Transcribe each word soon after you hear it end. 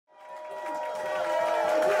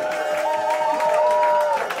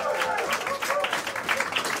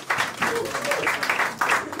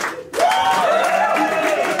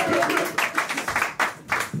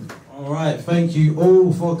thank you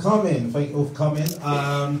all for coming. Thank you all for coming.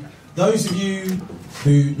 Those of you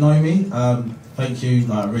who know me, thank you.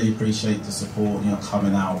 I really appreciate the support,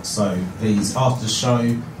 coming out. So please, after the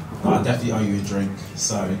show, I definitely owe you a drink.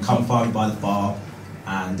 So come find me by the bar,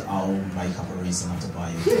 and I'll make up a reason not to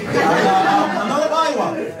buy you a drink. I'm not going to buy you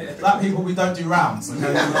one. Black people, we don't do rounds. Okay?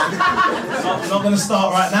 We're not going to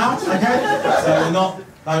start right now. Okay? So we're not.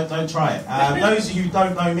 Don't try it. Those of you who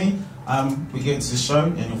don't know me, we get into the show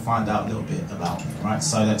and you'll find out a little bit about me, right?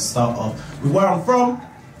 So let's start off with where I'm from.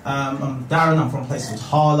 I'm Darren, I'm from a place called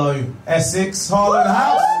Harlow, Essex. Harlow in the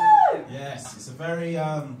house? Yes, it's a very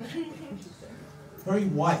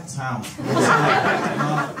white town.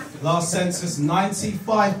 Last census,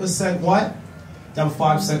 95% white. The other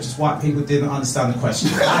 5% just white people didn't understand the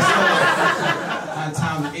question. That's what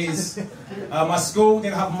town is. My school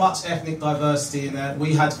didn't have much ethnic diversity in there.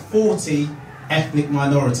 We had 40 ethnic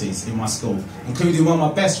minorities in my school, including one of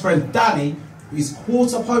my best friends, Danny, who is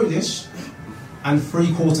quarter Polish and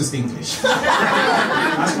 3/4 English.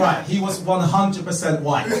 That's right, he was 100%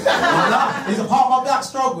 white. He's a part of my black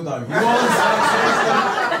struggle though. He was.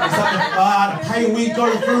 It's like the pain we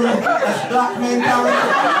go through as black men, Darren.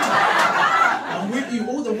 I'm with you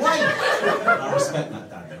all the way. I respect that,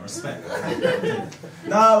 Danny. I respect that.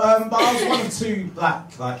 No, but I was one of 2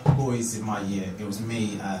 black boys in my year. It was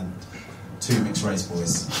me and 2 mixed race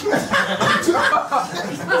boys.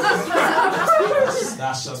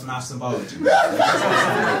 That's just maths and biology.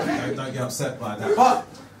 Don't get upset by that. But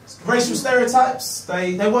racial stereotypes,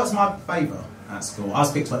 they work to my favour at school. I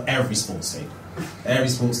was picked for every sports team. Every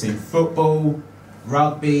sports team. Football,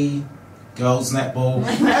 rugby, girls netball.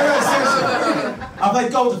 I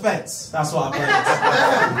played goal defence. That's what I played.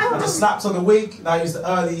 I just slapped on the wig. That was the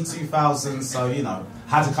early 2000s, so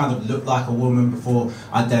had to kind of look like a woman before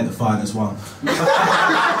identifying as one. No,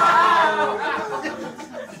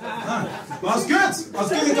 I was good. I was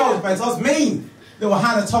good in goal defence. I was mean. Little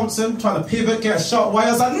Hannah Thompson trying to pivot, get a shot away.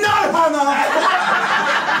 I was like, no, Hannah!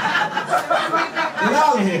 Get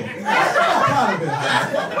out of here. Get out of here,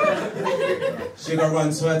 Hannah. She'll go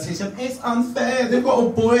run to her teacher. It's unfair. They've got a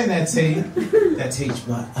boy in their team. Their teacher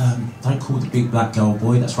be like, don't call the big black girl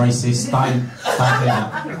boy. That's racist. Don't do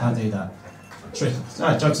that. Don't do that. Trick.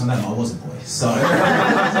 No, jokes on them. I was a boy. So.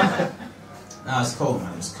 No, it's cool,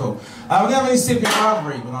 man. It's cool. We didn't have any sibling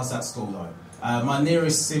rivalry when I was at school, though. My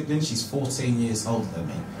nearest sibling, she's 14 years older than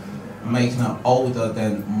me, making her older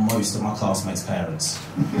than most of my classmates' parents.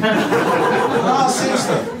 No,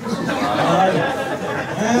 seriously.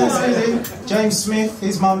 Yeah, seriously. James Smith,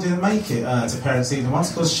 his mum didn't make it to parents' evening once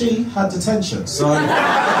because she had detention. So.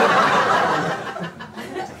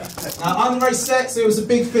 Underage sex, it was a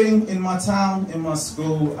big thing in my town, in my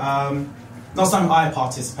school. Not something I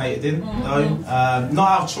participated in, no. Not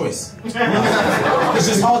out of choice. It's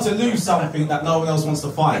just hard to lose something that no one else wants to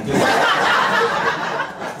fight. It's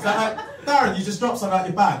like, Darren, you just dropped something out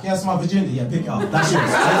your bag. Yeah, that's my virginity. Yeah, pick it up. That's yours.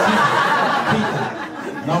 Keep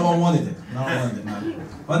that. No one wanted it. No one wanted it, no.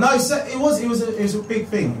 But no, it was a big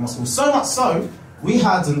thing in my school. So much so, we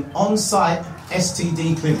had an on-site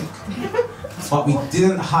STD clinic. But we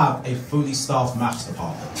didn't have a fully staffed maths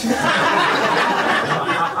department.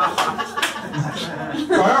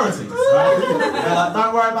 Priorities, right? Like,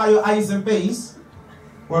 don't worry about your A's and B's,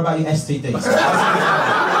 worry about your STDs.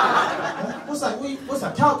 What's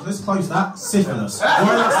that? Calculus, close that. Syphilis.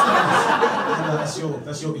 Worry about syphilis.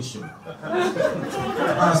 That's your issue. No,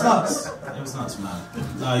 it's nuts. It was nuts, man.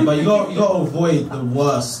 No, but you got to avoid the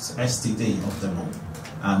worst STD of them all.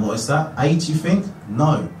 And what is that? AIDS, you think?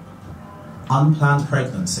 No. Unplanned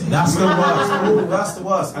pregnancy. That's the worst. Ooh, that's the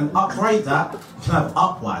worst. And upgrade that, you can have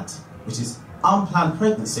UPWAD, which is unplanned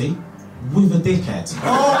pregnancy with a dickhead.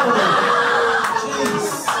 Oh,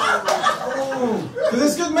 jeez. Oh, because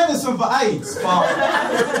there's good medicine for AIDS, but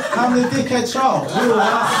having a dickhead child, ooh,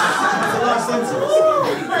 that's a life sentence.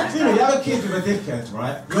 You have a kid with a dickhead,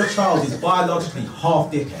 right? Your child is biologically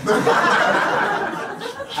half dickhead.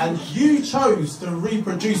 And you chose to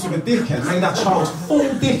reproduce with a dickhead, make that child full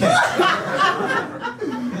dickhead.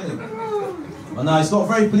 Well, no, it's got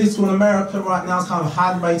very political in America right now. It's kind of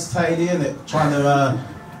Handmaid's Tale, isn't it? Trying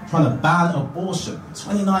to ban abortion.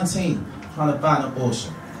 2019, trying to ban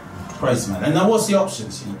abortion. Crazy, man. And now what's the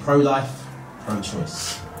options? Pro-life,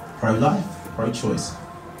 pro-choice. Pro-life, pro-choice.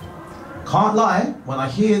 Can't lie, when I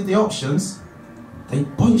hear the options, they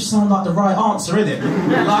both sound like the right answer, innit?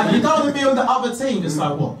 Like, you don't want to be on the other team, just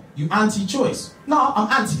like, what? You anti-choice? No, I'm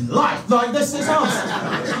anti-life. Like, this is us.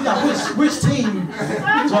 Which team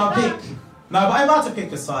do I pick? No, but if I had to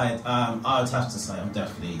pick a side, I would have to say I'm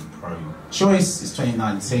definitely pro-choice. It's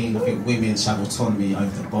 2019. I think women should have autonomy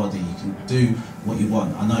over the body. You can do what you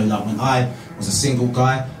want. I know, like, when I was a single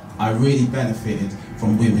guy, I really benefited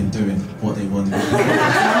from women doing what they wanted to do. Alright,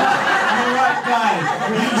 guys,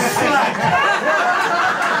 you slag!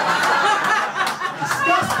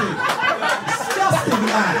 Disgusting,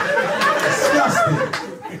 man.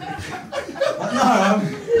 But no,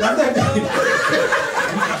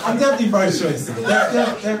 I'm definitely pro-choice.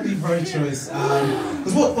 Definitely pro-choice.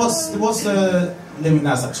 Because what's the limit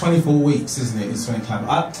now? It's like 24 weeks, isn't it? It's 20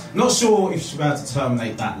 I'm not sure if you should be able to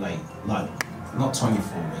terminate that late. Like, not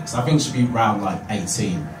 24 weeks. I think it should be around like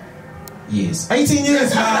 18 years. 18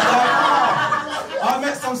 years, man! I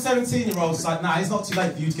met some 17-year-olds like, nah, it's not too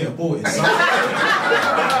late for you to get aborted. So, it's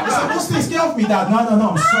like, what's this? Get off me, Dad. No,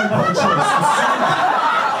 I'm so pro-choice.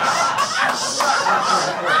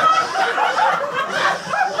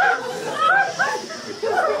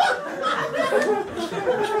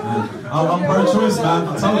 I'm pro-choice, man. I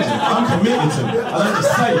told you. I'm committed to it. I don't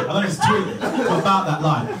just say it. I don't just tweet it. I'm about that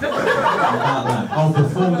life. About that. I'll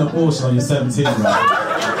perform an abortion on your 17-year-old.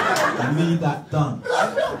 I need that done.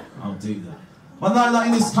 I'll do that. But no, like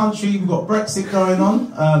in this country, we've got Brexit going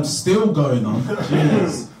on. Still going on.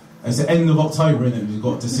 Jeez. It's the end of October, isn't it? They've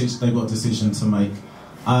got a decision to make.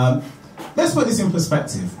 Let's put this in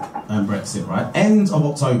perspective, Brexit, right? End of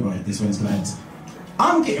October, this one's going to end.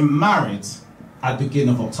 I'm getting married at the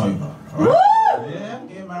beginning of October. Right? Yeah, I'm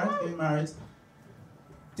getting married.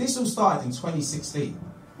 This all started in 2016,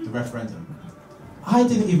 the referendum. I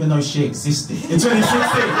didn't even know she existed in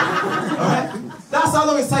 2016. Alright? That's how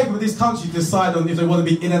long it's taken for this country to decide on if they want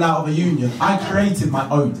to be in and out of a union. I created my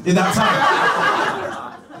own in that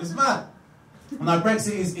time. It's mad. And like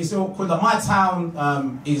Brexit is awkward. Like my town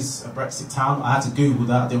is a Brexit town. I had to Google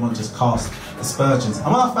that. I didn't want to just cast aspersions. And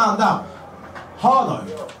when I found out, Harlow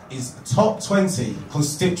is a top 20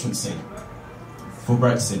 constituency for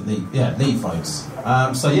Brexit Leave votes.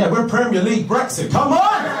 So yeah, we're Premier League Brexit. Come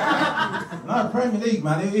on! No, Premier League,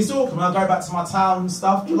 man. It's awkward when I go back to my town and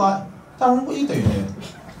stuff. You're like, Darren, what are you doing here?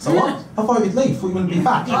 So what? I voted Leave. Thought you wouldn't be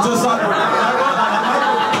back. Just like,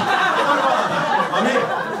 I'm here.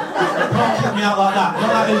 You can't kick me out like that.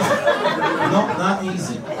 Not that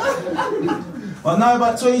easy. But no,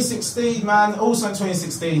 but 2016, man. Also in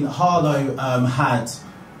 2016, Harlow had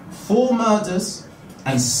 4 murders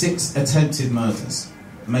and 6 attempted murders,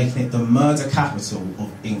 making it the murder capital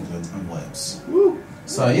of England and Wales. Woo.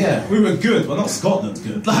 So yeah, we were good, but not Scotland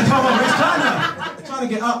good. Like, come on, we're trying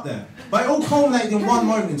to get up there. But it all culminated in one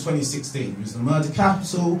moment in 2016. It was the murder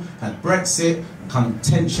capital, had Brexit, kind of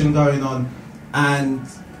tension going on, and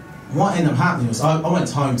what ended up happening was I went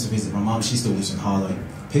home to visit my mum. She still lives in Harlow.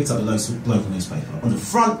 Picked up the local newspaper. On the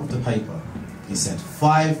front of the paper, it said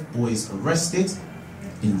 5 boys arrested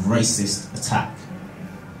in racist attack.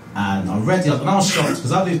 And I read it, and I was shocked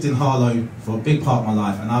because I've lived in Harlow for a big part of my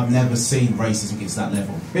life and I've never seen racism get to that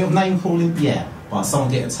level. Bit of name calling, yeah, but someone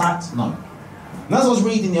get attacked, no. And as I was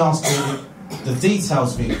reading the article, the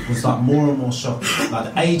details of it was like more and more shocking.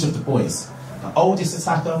 Like the age of the boys. The oldest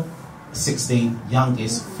attacker, 16,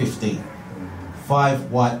 youngest, 15.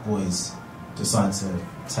 5 white boys decided to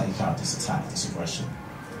take out this attack, this aggression.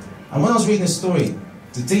 And when I was reading the story,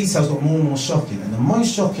 the details got more and more shocking, and the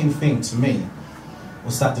most shocking thing to me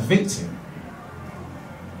was that the victim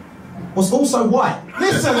was also white.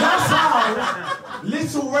 Listen, that's how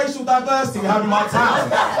little racial diversity we have in my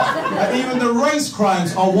town. And even the race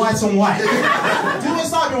crimes are white on white. Do you know,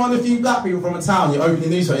 it's like being one of the few black people from a town, you open the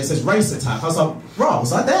newspaper, it says race attack. I was like, bro,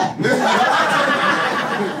 was I there?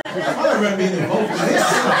 I don't remember being involved in this.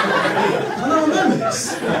 I don't remember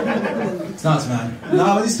this. It's nuts, man.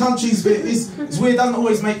 No, this country's it's weird. It doesn't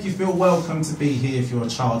always make you feel welcome to be here if you're a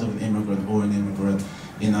child of an immigrant or an immigrant.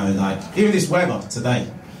 You know, like, even this weather today,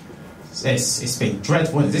 it's been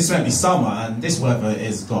dreadful. This is meant to be summer, and this weather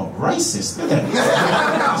has got racist, isn't it?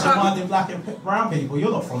 It's reminding black and brown people,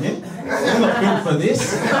 you're not from here. You're not built for this.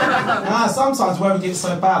 Sometimes weather gets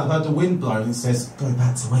so bad, I've heard the wind blow and it says, go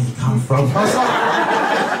back to where you come from. I was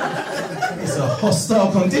like, it's a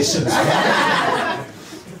hostile condition.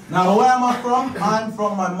 Now, where am I from? I'm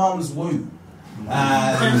from my mum's womb. And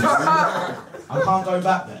I can't go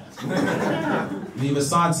back there. Neither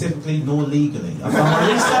scientifically nor legally. I've done my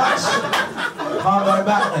research. Can't go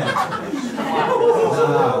back there.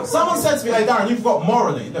 Someone said to me, hey Darren, you've got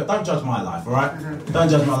morally. Look, don't judge my life, alright? Don't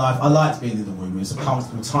judge my life. I liked being in the womb. It's a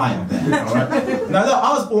comfortable time there, alright? Now look,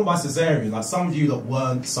 I was born by cesarean, like some of you lot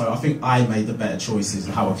weren't, so I think I made the better choices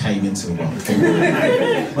in how I came into the world.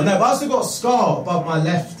 But no, but I also got a scar above my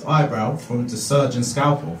left eyebrow from the surgeon's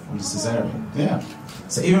scalpel, from the cesarean. Yeah.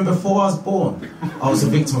 So even before I was born, I was a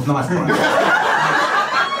victim of knife crime.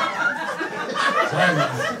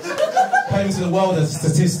 Came into the world as a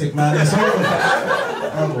statistic, man. It's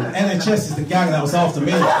horrible. NHS is the gang that was after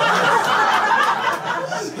me.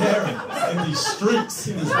 Scary. In these streets,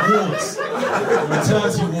 in these wards. The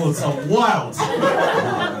maternity wards are wild.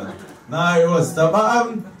 No, it was.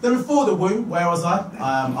 But then before the womb, where was I?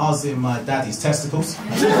 I was in my daddy's testicles.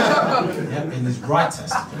 Yep, in his right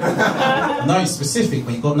testicle. No specific,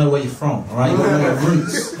 but you got to know where you're from, alright? You got to know your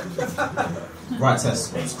roots. Right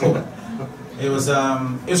testicle, it's cool. It was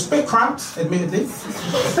a bit cramped, admittedly.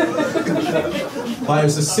 But it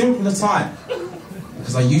was a simpler time.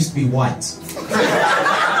 Because I used to be white.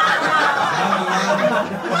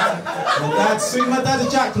 My dad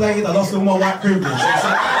ejaculated, I lost all my white privilege. It's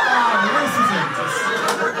like, racism.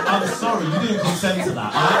 I'm sorry, you didn't consent to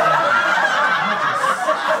that.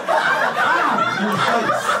 In your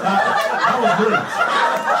face. That was rude.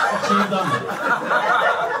 Should have done it.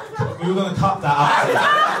 We were going to cut that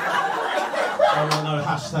out. I want no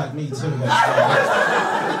hashtag me too.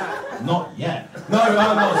 Not yet. No, I'm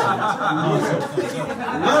not.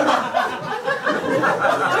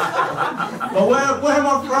 But where am I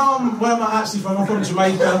from? Where am I actually from? I'm from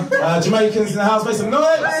Jamaica. Jamaicans in the house, make some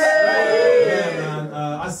noise! Yeah, man.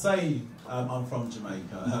 I say I'm from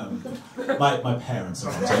Jamaica. My parents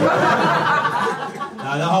are from Jamaica.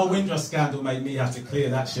 Now, the whole Windrush scandal made me have to clear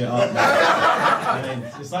that shit up, man. I mean,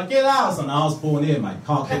 it's like, get out, son. I was born here, mate.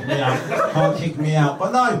 Can't kick me out. Can't kick me out.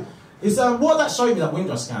 But no, it's what that showed me, that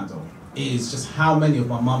Windrush scandal, is just how many of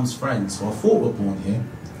my mum's friends who I thought were born here,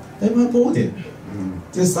 they weren't born here.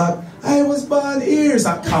 Just like, I was born here. It's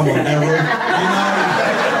like, come on, Errol.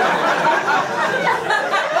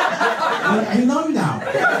 You know now.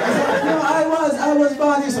 Like, no, I was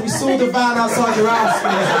born here. So we saw the van outside your house.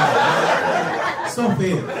 Stop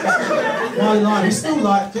it. My line. We still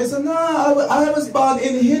like this. No, I was born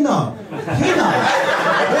in Hinna. Hinna?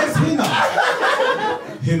 Where's Hinna?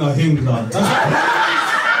 Hinna, England.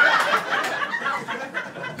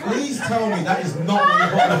 Please tell me that is not what you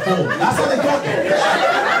got in the form. That's how they got it.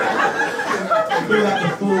 Feel like the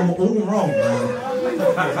form all wrong, man.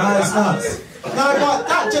 Man, it's nuts. No, but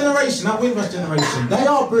that generation, that Windrush generation, they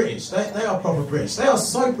are British. They are proper British. They are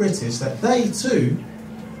so British that they too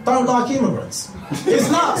don't like immigrants. It's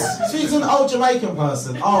nuts. She's an old Jamaican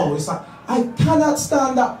person. Oh, it's like, I cannot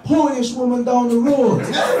stand that Polish woman down the road.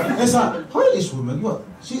 It's like, Polish woman? What?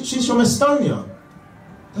 She's from Estonia.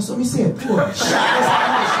 That's what we say, Polish.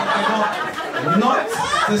 Not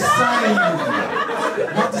the same.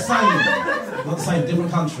 Not the same. Not the same,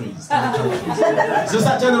 different countries. It's just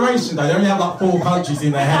that generation though, they only have like 4 countries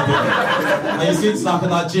in their head. And you see it's like a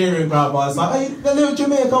Nigerian grandma, it's like, hey, the little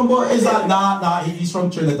Jamaican boy. He's like, nah, he's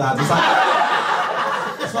from Trinidad. It's like,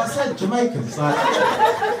 that's what I said, Jamaican. It's like,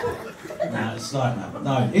 nah, it's like,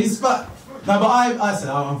 no, but I said,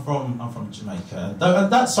 I'm from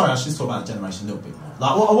Jamaica. Sorry, I should talk about the generation a little bit more.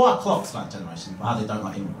 Like, what clocks like generation, how they don't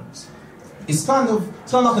like immigrants. It's kind of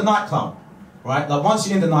like a nightclub. Right? Like, once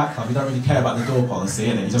you're in the nightclub, you don't really care about the door policy,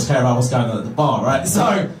 innit? You just care about what's going on at the bar, right?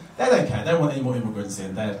 So, they don't care. They don't want any more immigrants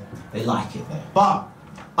in. They like it there. But,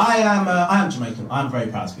 I am Jamaican. I'm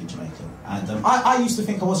very proud to be Jamaican. And I used to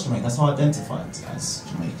think I was Jamaican. That's how I identified as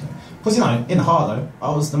Jamaican. Because, you know, in Harlow,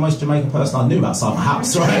 I was the most Jamaican person I knew outside my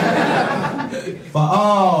house, right? But,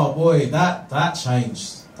 oh, boy, that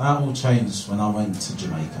changed. That all changed when I went to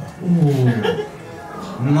Jamaica. Ooh.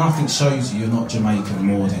 Nothing shows you you're not Jamaican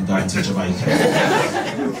more than going to Jamaica.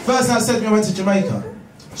 First thing I said when I went to Jamaica,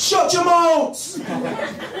 shut your mouths!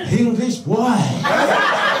 English, why?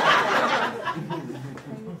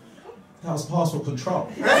 That was passport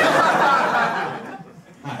control.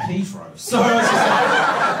 At Heathrow. So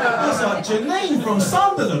I was like, Janine from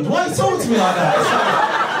Sunderland, why are you talking to me like that?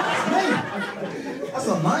 It's me. That's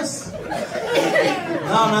not nice.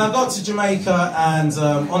 No, man, I got to Jamaica and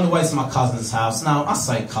on the way to my cousin's house. Now, I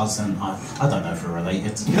say cousin, I don't know if we're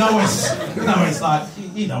related. It's like,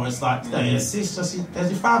 it's just there's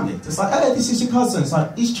your family. It's like, hey, this is your cousin. It's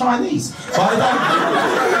like, he's Chinese. But I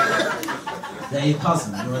don't. They're your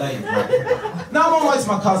cousin, you're related. Right? Now I'm on my way to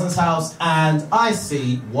my cousin's house and I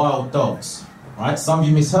see wild dogs. Right? Some of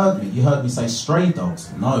you misheard me. You heard me say stray dogs.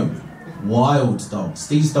 No. wild dogs.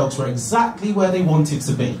 These dogs were exactly where they wanted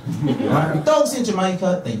to be. Right? Dogs in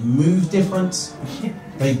Jamaica, they move different,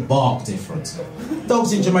 they bark different.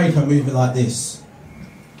 Dogs in Jamaica move it like this.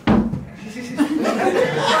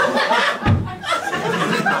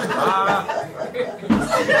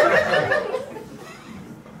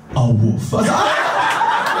 A wolf.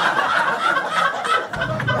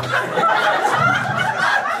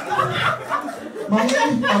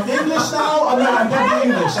 I'm English now. I know I'm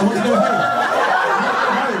definitely English. I want to go home.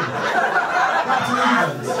 Back to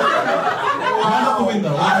England. Man up the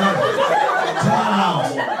window.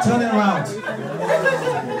 Turn it around.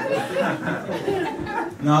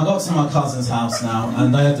 Now I got to my cousin's house now,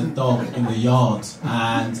 and they had a dog in the yard,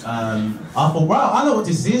 and I thought, wow, I know what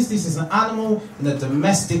this is. This is an animal in a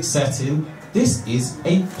domestic setting. This is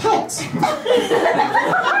a pet.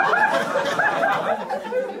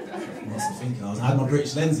 I had my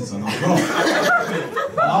British lenses on, I was wrong.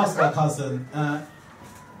 I asked my cousin,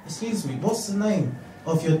 excuse me, what's the name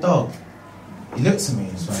of your dog? He looked at me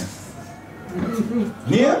and went,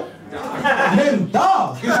 Liam? Liam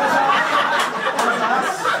Dog? No,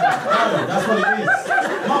 that's what it is.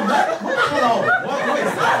 Mum, hello, what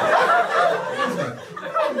is that?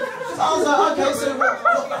 So I was like, okay, so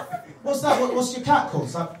what's that? What's your cat called?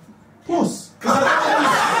 It's like, Puss.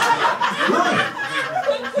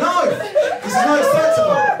 No, this is not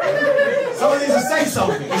acceptable. Someone needs to say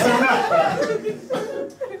something. Is that right?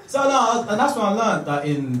 So no, and that's when I learned that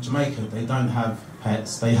in Jamaica they don't have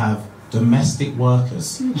pets, they have domestic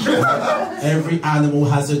workers. Every animal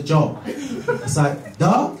has a job. It's like,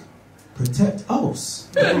 dog, protect us.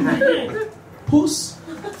 Puss,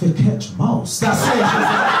 to catch mouse. That's it.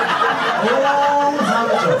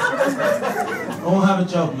 All have a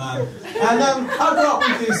job, man. And I grew up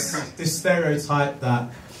with this stereotype that,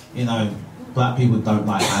 you know, black people don't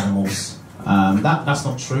like animals. That's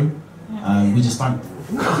not true. We just don't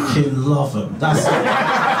fucking love them. That's it.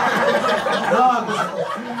 No,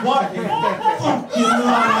 what? Fucking love them.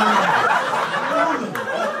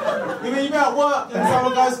 You mean, you be at work and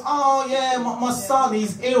someone goes, oh yeah, my son,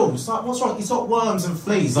 he's ill. It's like, what's wrong? He's got worms and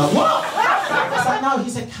fleas. Like, what? It's like, no,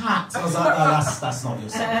 he's a cat. I was like, no, that's not your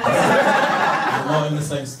son. We're not in the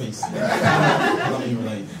same species. We're not even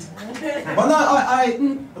related. But no,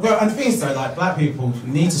 well, and the thing is though, like, black people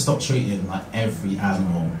need to stop treating like every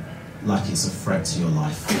animal like it's a threat to your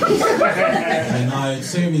life. You know,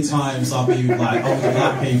 too many times I'll be like older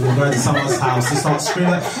black people going to someone's house and start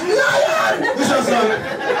screaming like, Lion! This is like,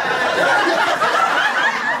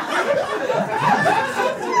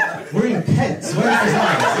 we're in Kent, where's this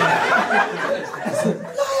lion?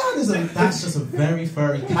 That's just a very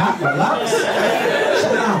furry cat, relax.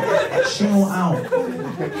 Chill out.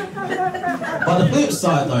 But the flip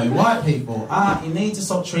side though, white people, you need to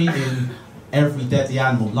stop treating every deadly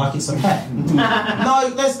animal like it's a pet.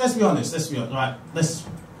 No, let's be honest, right, let's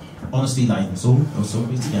honestly, like, let's all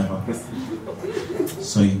be together.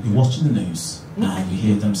 So you're watching the news and you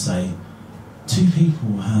hear them say 2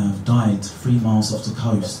 people have died 3 miles off the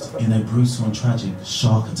coast in a brutal and tragic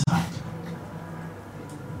shark attack.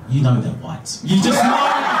 You know they're white. You just know.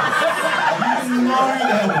 You know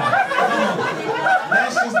they're white.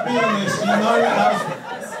 Let's just be honest. You know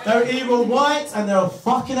they're either white and they're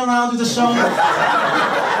fucking around with the shark,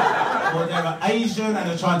 or they're Asian and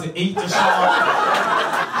they're trying to eat the shark.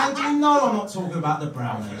 And you know I'm not talking about the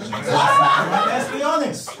brown Asians. Right? Let's be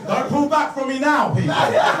honest. Don't pull back from me now, people.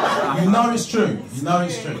 You know it's true. You know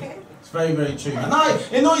it's true. It's very, very true. And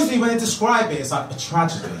it annoys me when they describe it as like a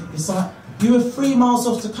tragedy. It's like, you were 3 miles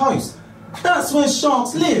off the coast. That's where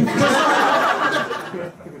sharks live. And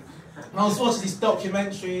I was watching this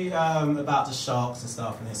documentary about the sharks and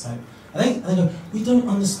stuff, and they go, we don't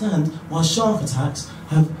understand why shark attacks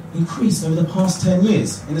have increased over the past 10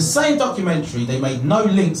 years. In the same documentary, they made no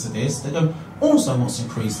links to this. They go, also what's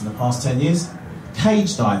increased in the past 10 years?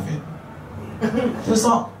 Cage diving. It's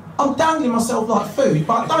like, I'm dangling myself like food,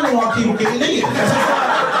 but I don't know why people get eaten.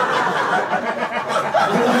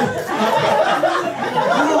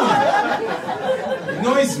 It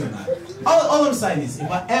annoys me, man. All I'm saying is, if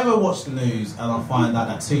I ever watch the news and I find out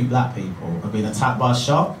that 2 black people have been attacked by a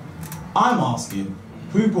shark, I'm asking,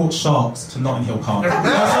 who brought sharks to Notting Hill Carnival?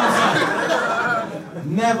 That's what I'm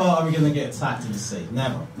saying. Never are we going to get attacked in the sea.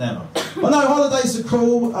 Never, never. But no, holidays are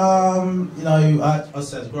cool. You know, I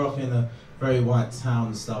said I grew up in a very white town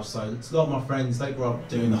and stuff, so a lot of my friends, they grew up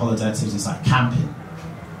doing the holiday activities like camping.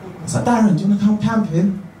 It's like, Darren, do you want to come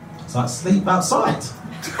camping? It's like, sleep outside.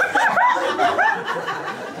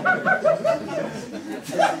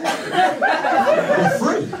 For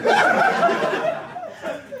free.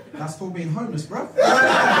 That's still being homeless, bro.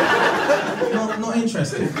 not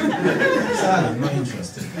interested. Sadly, not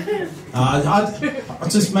interested. I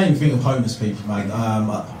just made me think of homeless people, mate.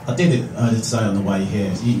 I did it earlier today on the way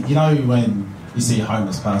here. You know when you see a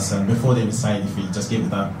homeless person, before they even say anything, you just give it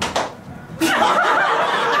that.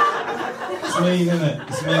 It's mean, isn't it?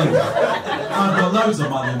 It's mean. I've got loads of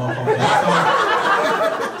money in my pocket.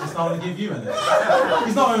 Just don't want to give you anything.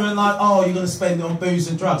 It's not even like, oh, you're going to spend it on booze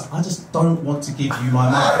and drugs. I just don't want to give you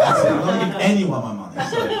my money. That's it. I don't want to give anyone my money.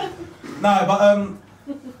 So. No, but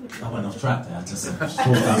I went off track there. I just thought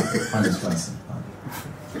about homeless person.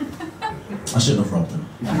 I shouldn't have robbed them.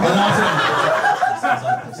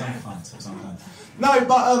 No,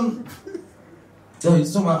 but so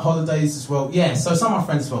he's talking about holidays as well. Yeah, so some of my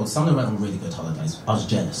friends as well, some of them went on really good holidays. I was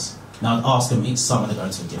jealous. Now I'd ask them each summer to go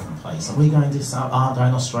to a different place. Like, we're going to South, I'm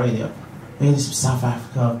going to Australia. We're going to South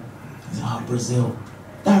Africa. Brazil.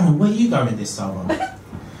 Darren, where are you going this summer?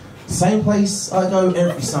 Same place I go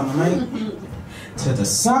every summer, mate. To the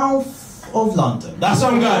south of London. That's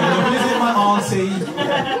where I'm going. I'm going to visit my auntie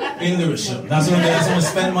in Lewisham. That's where I'm going to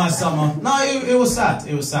spend my summer. No, it was sad.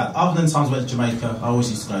 It was sad. Other than times I went to Jamaica, I always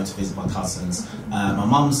used to go to visit my cousins. My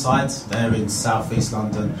mum's side, they're in South East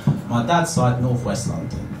London. My dad's side, North West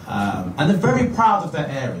London. And they're very proud of their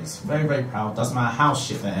areas. Very, very proud. Doesn't matter how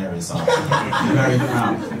shit their areas are. Very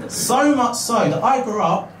proud. So much so that I grew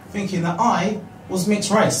up thinking that I was mixed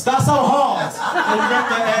race. That's how hard they rep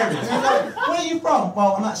their areas. You know, where are you from?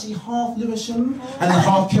 Well, I'm actually half Lewisham and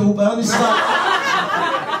half Kilburn. It's like,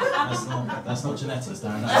 that's not genetics,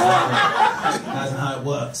 Darren. That's not how it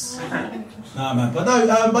works. No, man. But no,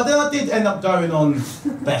 but then I did end up going on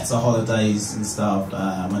better holidays and stuff.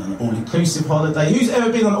 I went on an all-inclusive holiday. Who's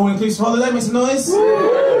ever been on an all-inclusive holiday? Make some noise. Yeah,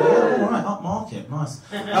 all right, upmarket, nice.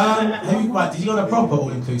 Right, did you go on a proper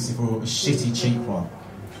all-inclusive or a shitty, cheap one?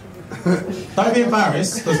 Don't be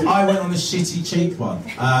embarrassed, because I went on a shitty, cheap one.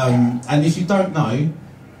 And if you don't know,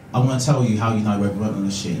 I'm going to tell you how you know whether we went on a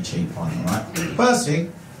shitty, cheap one, alright? First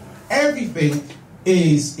thing, everything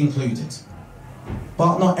is included.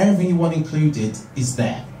 But not everything you want included is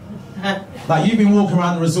there. Like, you've been walking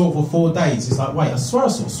around the resort for 4 days, it's like, wait, I swear I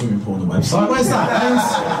saw a swimming pool on the website. Where's that?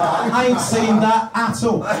 I ain't seen that at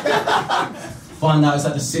all. Find out it's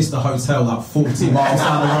at the sister hotel, like 40 miles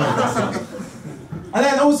down the road. And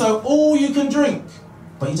then also, all you can drink,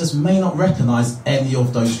 but you just may not recognise any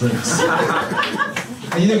of those drinks.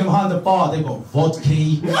 And you look behind the bar, they've got vodka,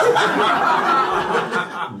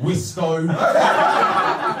 Wisco,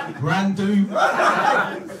 Brandu.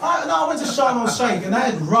 I went to Shine on Shake and they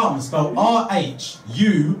had rum spelled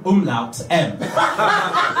R-H-U umlaut M.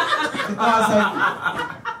 The guy's like,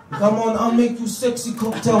 come on, I'll make you sexy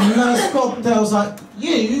cocktail, nice cocktails. Like,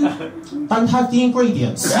 you don't have the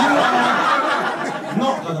ingredients.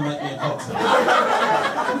 Not going to make me a cocktail.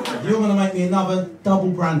 You're going to make me another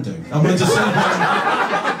double Brandu. I'm going to just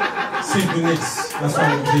sipping this. That's why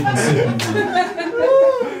I'm keeping sipping.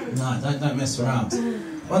 No, don't mess around.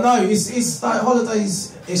 Well, no, it's like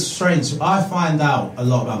holidays. It's strange. I find out a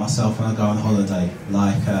lot about myself when I go on holiday,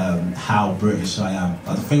 like how British I am,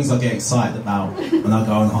 like the things I get excited about when I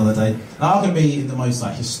go on holiday. Now, I can be in the most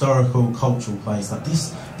like historical, cultural place, like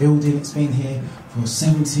this building. It's been here for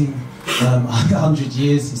 100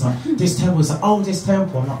 years. It's like this temple. It's like, oh, this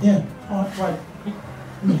temple. I'm like, yeah, all right, great.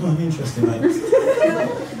 Interesting, mate.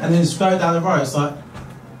 And then just go down the road. It's like,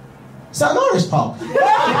 is that an Irish pub?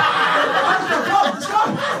 Let's go.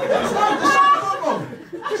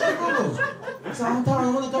 So I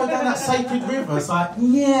want to go down that sacred river. It's like,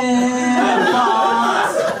 yeah,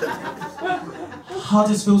 but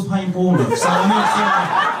Huddersfield's playing Bournemouth, so I need to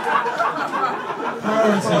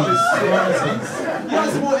priorities. You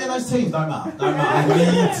guys support in those teams? Don't matter. I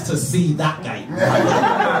need to see that game.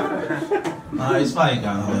 No, it's funny going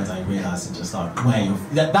on holiday, realising just like where you're.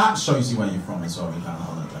 That shows you where you're from as well. When you go on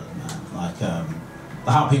holiday, man. Like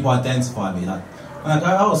how people identify me. Like when I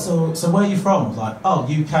go, oh, so where are you from? Like, oh,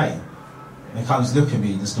 UK. And they kind of just look at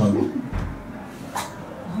me and just go.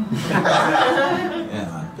 Yeah,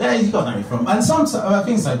 man. Yeah, you got to know where you're from. And some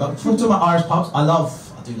things say, but talking about Irish pubs, I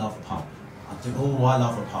do love a pub. I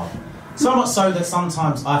love a pub. So much so that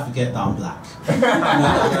sometimes I forget that I'm black.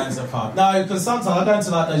 I go into a pub. No, because sometimes I go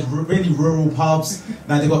into like those really rural pubs.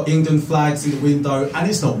 Now they've got England flags in the window, and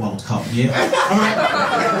it's not World Cup year.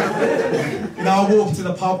 Now I walk into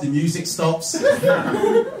the pub, the music stops.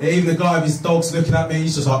 Even the guy with his dog's looking at me.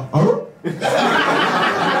 He's just like, oh.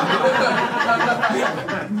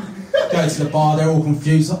 Go to the bar, they're all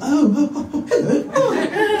confused. Like, oh, hello.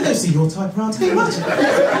 I don't see your type around here much.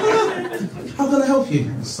 how can I help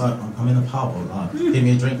you? It's like, I'm in a pub, or like, give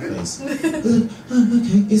me a drink, please. Okay,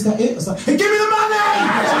 is that it? I was like, hey, give me the money!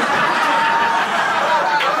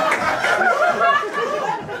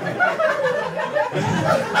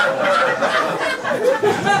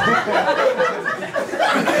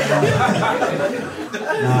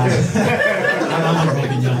 I'm not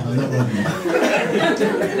robbing you. I'm not robbing you.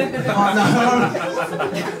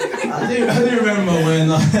 I do remember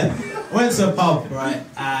when I went to a pub, right,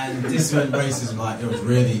 and this when racism, like, it was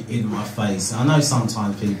really in my face. I know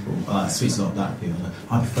sometimes people, speaks a lot of black people,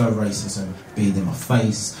 I prefer racism being in my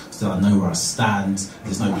face, so I know where I stand,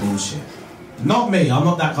 there's no bullshit. Not me, I'm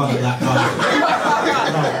not that kind of black guy.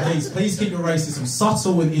 No, please keep your racism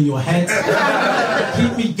subtle in your head.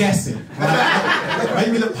 Keep me guessing. Right?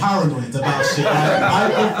 Make me look paranoid about shit.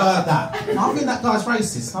 I prefer that. I think that guy's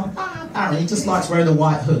racist. I'm like, Aaron, he just likes wearing a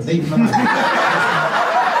white hood. Leave him alone.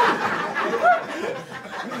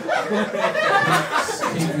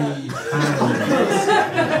 Keep me paranoid.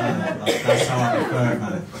 That's how I prefer it,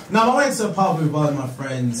 man. Now, I went to a pub with one of my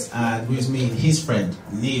friends, and we was meeting his friend,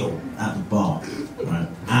 Neil, at the bar. Right?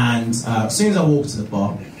 And as soon as I walked to the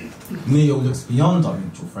bar, Neil looks beyond our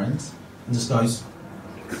mutual friend and just goes,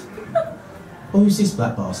 who's this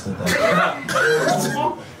black bastard there?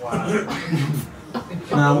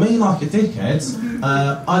 Now, me like a dickhead,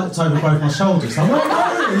 I looked over both my shoulders. I'm like,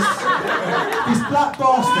 this black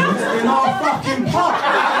bastard in our fucking pub.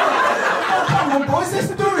 Come on, boys, let's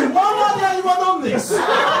do it. Why am I the only one on this?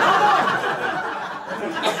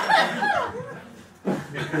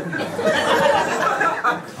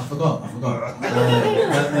 I forgot.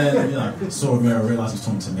 But then, you know, saw a mirror, realised he was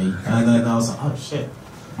talking to me, and then I was like, oh shit.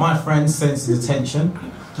 My friend senses the tension,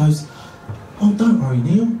 goes, oh, don't worry,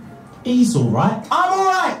 Neil. He's alright. I'm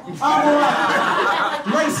alright!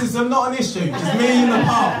 Racism, not an issue. Just me in the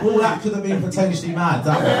pub. All that could have been potentially mad,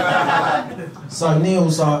 that one. So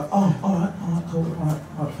Neil's like, oh, alright, cool, alright,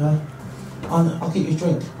 fair. I'll get you a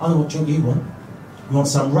drink. I know what drink you want. You want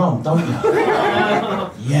some rum, don't you?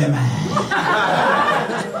 Yeah, man.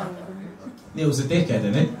 Neil's a dickhead,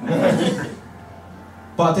 isn't it?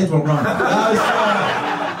 But I did want rum.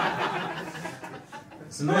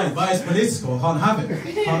 It's annoying, but it's political. I can't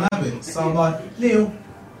have it. So I'm like, Neil,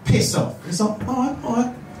 piss off. He's like,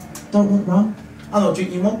 alright. Don't want rum. I know what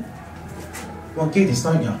drink you want. You want Guinness,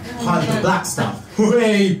 don't you? Hide the black stuff.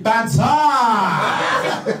 Hooray, banter!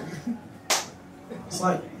 It's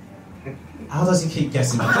like, how does he keep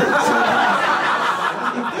guessing my drinks?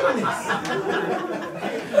 Why keep doing this?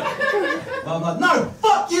 I'm like, no,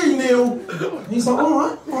 fuck you, Neil! And he's like,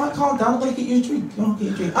 alright, calm down, I'm gonna get you a drink.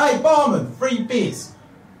 Hey, barman, 3 beers.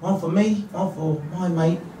 One for me, one for my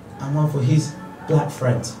mate, and one for his black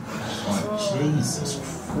friend. Like, Jesus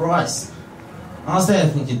Christ. And I was there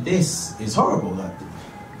thinking, this is horrible. Like,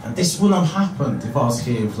 and this wouldn't have happened if I was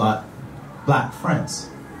here with, like, black friends.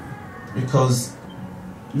 Because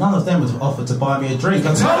none of them would have offered to buy me a drink.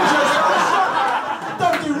 I told you,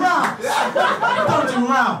 don't do rounds.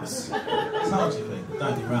 I told you,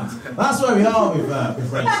 don't do rounds. But that's where we are with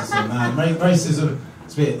racism, man. Racism,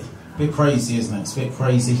 it's a bit crazy, isn't it? It's a bit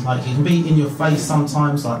crazy. Like, you can be in your face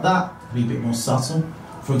sometimes like that, be a bit more subtle.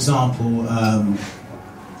 For example,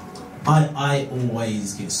 I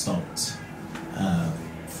always get stopped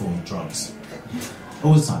for drugs.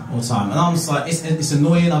 All the time. And I'm just like, it's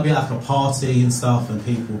annoying. I'll be at like a party and stuff, and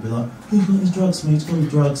people will be like, who's got these drugs, mate? Who's got these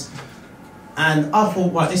drugs? And I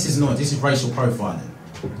thought, right, this is annoying. This is racial profiling.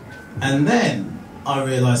 And then I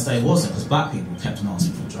realised that it wasn't, because black people kept on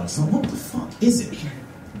asking for drugs. So I'm like, what the fuck is it?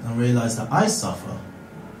 And I realised that I suffer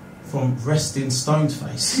from resting stoned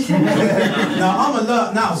face. Now, I'm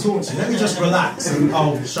alert now to talk to you. Let me just relax and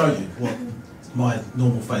I'll show you what my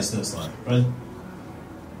normal face looks like. Ready?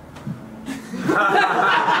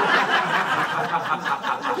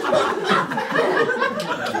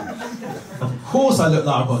 Of course I look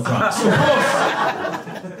like I've got drugs. Of course.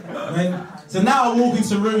 So now I walk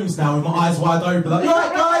into rooms now with my eyes wide open, like, you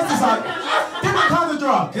alright guys? It's like, different kind of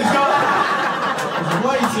drug. It's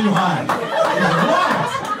way too high.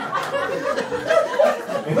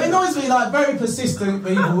 But it annoys me, like, very persistent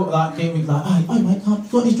people, like, get me, like, hey mate, you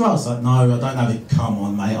got any drugs? Like, no, I don't have it. Come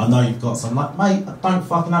on, mate, I know you've got some. Like, mate, I don't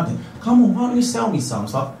fucking have it. Come on, why don't you sell me some?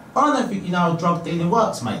 It's like, I don't think you know how drug dealing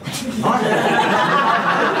works, mate.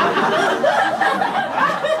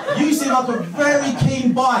 You seem like a very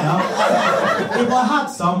keen buyer. If I had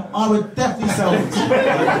some, I would definitely sell them to you.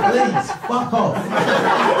 Like, please, fuck off.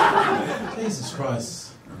 Jesus Christ.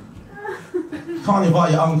 Can't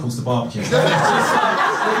invite your uncles to barbecue.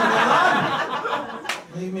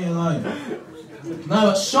 Leave me alone.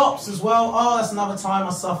 No, at shops as well. Oh, that's another time I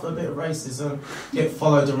suffer a bit of racism. Get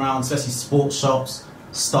followed around, especially sports shops.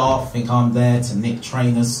 Staff think I'm there to nick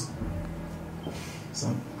trainers.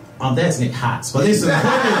 So I'm there to nick hats. But listen,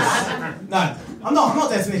 no, I'm not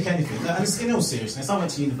there to nick anything. And it's, in all seriousness, I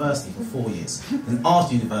went to university for 4 years. And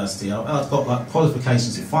after university, I've got like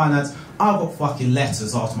qualifications in finance. I've got fucking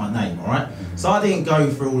letters after my name, alright? So I didn't go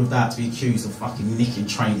through all of that to be accused of fucking nicking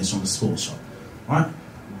trainers from the sports shop, right?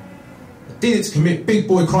 I did it to commit big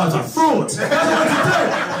boy crimes like fraud. That's what I want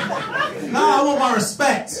to do. No, I want my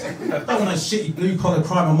respect. I don't want no shitty blue collar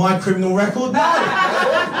crime on my criminal record. No.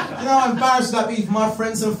 You know how embarrassed that'd be for my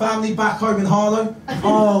friends and family back home in Harlow?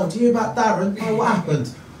 Oh, do you hear about Darren? Oh, what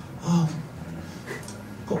happened? Oh,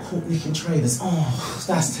 got caught nicking trainers. Oh,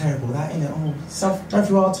 that's terrible, that, innit? Oh, going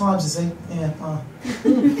through hard times, you see? Yeah, oh.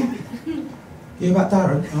 You hear about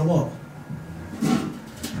Darren? Oh, what?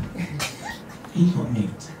 He got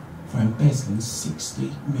nicked for embezzling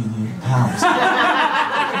 £60 million.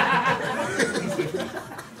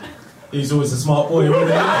 He's always a smart boy, isn't he?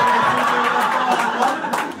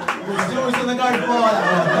 He's always going to go far, that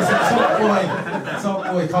one. He's a top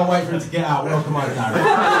boy. Can't wait for him to get out. Welcome home, Darren.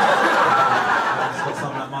 Got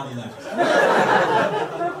some of that money left.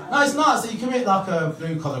 No, it's not. So you commit like a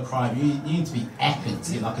blue-collar crime, you need to be epic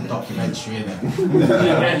to get like a documentary in it.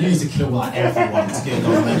 You need to kill like everyone to get a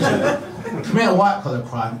documentary. Commit a white-collar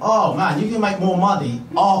crime, oh man, you can make more money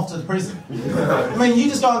after the prison. I mean, you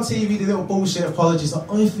just go on TV, the little bullshit apologies, like,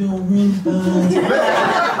 I feel really bad,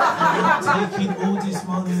 I'm taking all this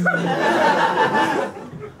money.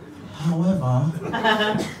 However,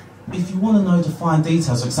 if you want to know the fine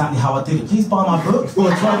details of exactly how I did it, please buy my book for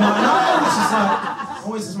 $12.99. It's just like,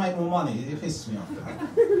 always just make more money. It pisses me off.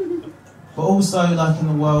 But also, like in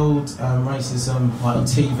the world, racism, like on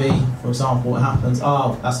TV, for example, what happens?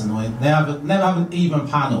 Oh, that's annoying. They never have an even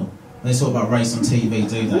panel when they talk about race on TV,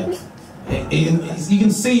 do they? You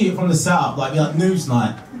can see it from the setup, like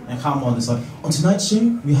Newsnight. And come on, it's like, on tonight's show,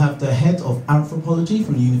 we have the head of anthropology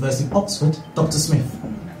from the University of Oxford, Dr. Smith.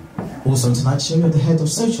 Also on tonight's show, we have the head of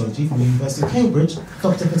sociology from the University of Cambridge,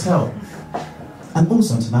 Dr. Patel. And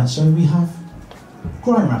also on tonight's show, we have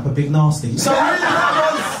grime rapper Big Nasty. So really,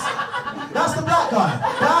 that's the black guy.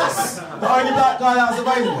 That's the only black guy that was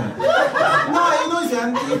available. No, you know,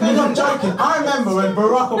 you think I'm joking. I remember when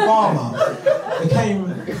Barack Obama became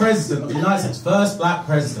president of the United States, first black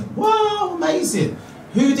president. Wow, amazing.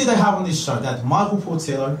 Who did they have on this show? They had Michael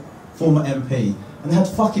Portillo, former MP, and they had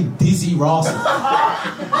fucking Dizzy Rascal.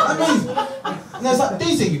 I mean, and it's like,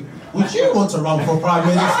 Dizzy, would you want to run for Prime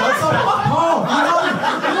Minister? It's like, fuck off, you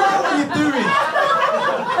know what you're doing.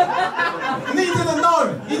 And he didn't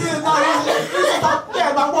know. He didn't know. He was like,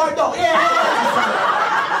 yeah, man, why not? Yeah.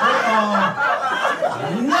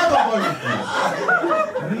 Never voted for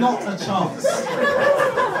him. Not a chance.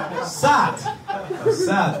 Sad.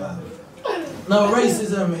 Sad, man. No,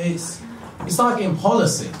 racism it's like in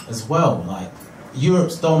policy as well. Like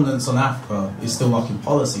Europe's dominance on Africa is still like in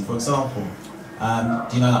policy. For example,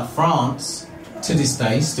 do you know that France to this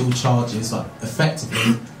day still charges like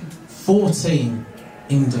effectively 14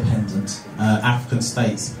 independent African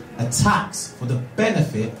states a tax for the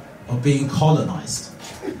benefit of being colonised.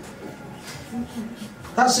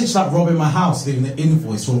 That's just like robbing my house, leaving an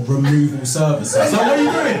invoice for removal services. So what are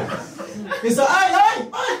you doing? It's like, hey,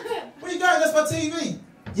 where are you going? That's my TV.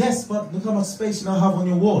 Yes, but look how much space you now have on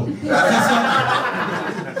your wall. And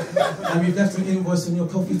we've left an invoice on your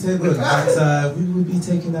coffee table, but we will be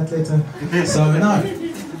taking that later. So no,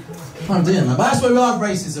 I'm doing that. But that's where we are with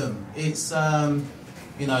racism. It's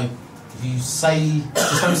you know, you say,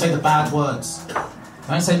 just don't say the bad words.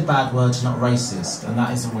 Don't say the bad words, you're not racist, and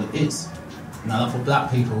that isn't what it is. Now, for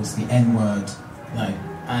black people, it's the N-word, you know,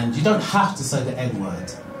 and you don't have to say the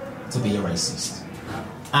N-word to be a racist.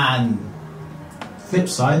 And flip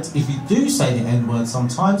side, if you do say the N-word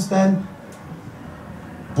sometimes, then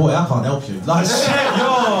boy, I can't help you. Like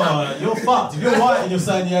shit, you're fucked. If you're white and you're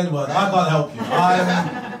saying the N-word, I can't help you.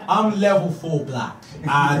 I'm level 4 black,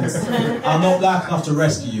 and I'm not black enough to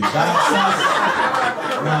rescue you. No,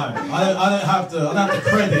 I don't have to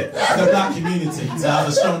credit the black community to have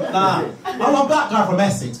a strong. Nah, I'm a black guy from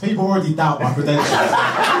Essex. People already doubt my credentials.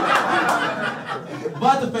 If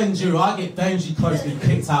I defend you, I get dangerously close to being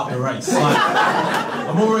kicked out of the race. Like,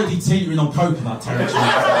 I'm already teetering on coconut territory.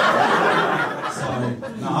 So,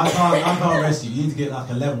 no, I can't rescue you. You need to get like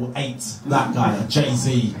a level 8 black guy, like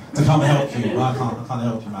Jay-Z, to come and help you. But I can't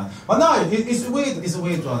help you, man. But no, it's a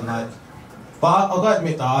weird one. Like, but I've got to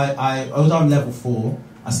admit that although I'm level 4,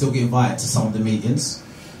 I still get invited to some of the meetings.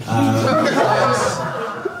 I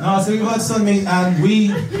still get invited to some meetings, and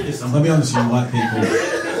listen, I'm going to be honest with you, white people.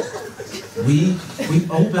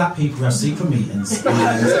 all black people have secret meetings, and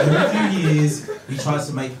every few years we try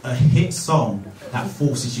to make a hit song that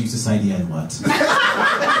forces you to say the N-word.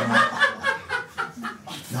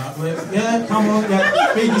 Yeah, come on,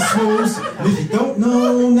 yeah, Baby Smalls. And if you don't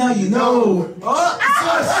know, now you know. Oh,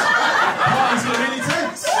 parties get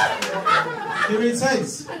really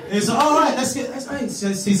tense. It's like, all right, let's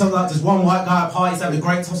see something like this one white guy at parties having a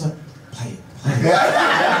great time. Like, play it.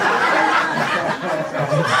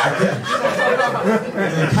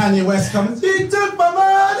 And Kanye West coming, he took my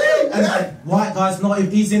money! And like, white guy's not,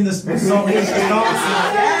 if he's in the song, he's just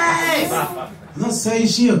dancing. Yes! I'm not saying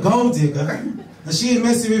she a gold digger. And she ain't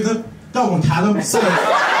messing with them. Go on, Callum, say it.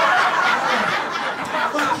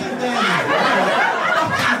 Fucking damn.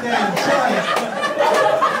 Fucking damn, try it.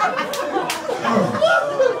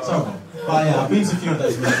 Sorry. But yeah, I've been to a few of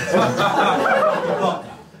those meetings.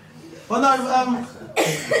 But no,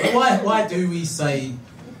 why do we say,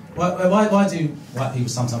 why do white people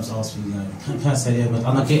sometimes ask me, you know, can I say the N-word?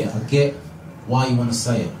 And I get why you want to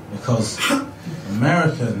say it. Because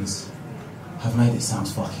Americans have made it sound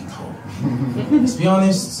fucking cool. Let's be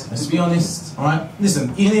honest, alright?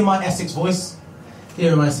 Listen, you hear my Essex voice?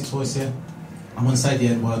 Hear my Essex voice here? I'm going to say the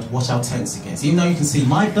N-word, watch how tense it gets. Even though you can see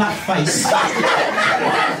my black face,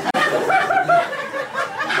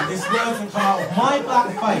 this word can come out of my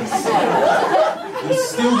black face, you're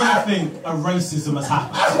still going to think a racism has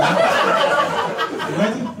happened. You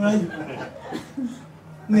ready?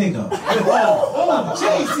 Nigga. Oh,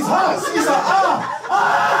 jeez, he's hot. He's like,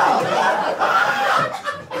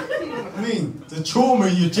 I mean, the trauma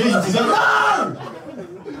in your jeans is like, no!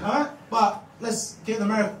 Alright? But let's get in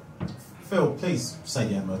America. Phil, please say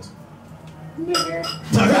the N-word. Nigger.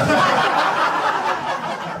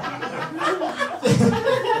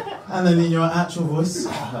 And then in your actual voice.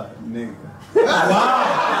 Nigga. Wow!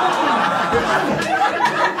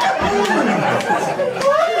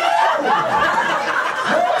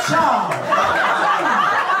 Child!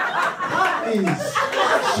 That is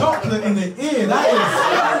chocolate in the ear, that is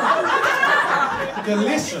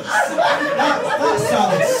delicious. That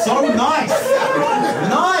sounded so nice.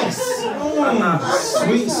 Nice!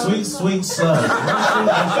 Sweet slow.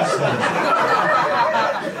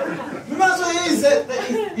 That's what it is.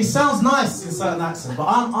 It sounds nice in certain accents, but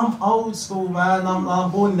I'm old school, man.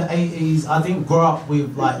 I'm born in the 80s. I didn't grow up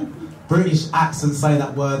with like British accents saying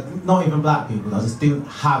that word. Not even black people. I just didn't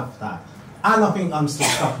have that. And I think I'm still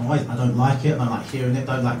stuck in my ways. I don't like it. I don't like hearing it.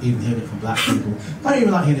 Don't like even hearing it from black people. Don't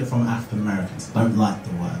even like hearing it from African Americans. Don't like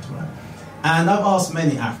the word, right? And I've asked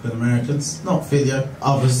many African Americans, not Filio,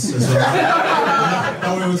 others as well.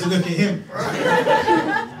 Don't want to look at him.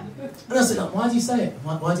 And I said, why do you say it?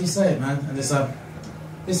 Why do you say it, man? And it's like,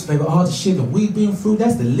 listen, baby, all the shit that we've been through,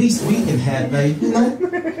 that's the least we can have, baby. You know?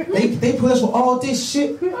 They put us with all this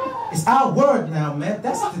shit. It's our word now, man.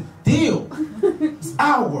 That's the deal. It's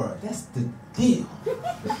our word. That's the deal.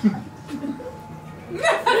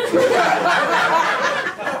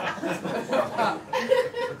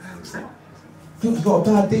 I think you got a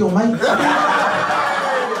bad deal, mate.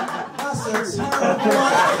 That's a terrible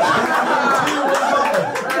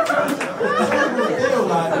deal.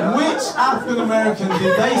 Like, which African American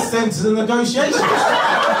did they send to the negotiations? It's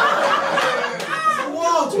a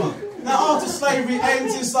wild one. Now after slavery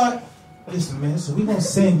ends, it's like, listen, man, so we gonna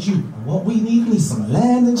send you what we need. We need some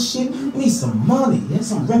land and shit. We need some money, yeah,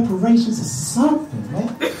 some reparations or something,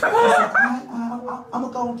 man. I'm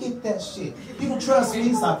gonna go and get that shit. You don't trust me?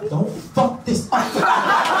 It's like, don't fuck this up.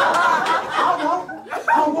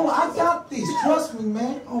 I got this. Trust me,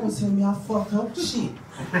 man. Always tell me I fuck up shit.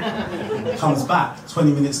 Comes back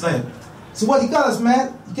 20 minutes later. So what you got us,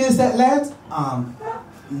 man? You get us that land?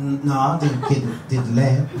 No, I didn't get the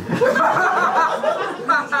land.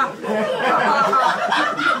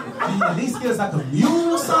 Can you at least get us like a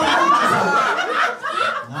mule or something?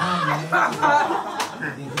 Nah, man.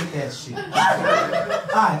 Didn't get that shit.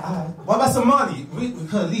 Alright. What about some money? We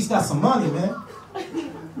could at least got some money, man.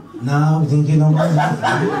 Nah, we didn't get no money.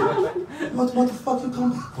 What the fuck you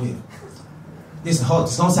come back with? Listen, hold on,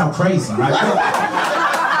 this don't sound crazy, right?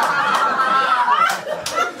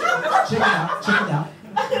 Check it out.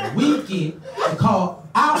 We get to call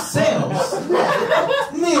ourselves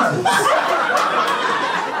niggas.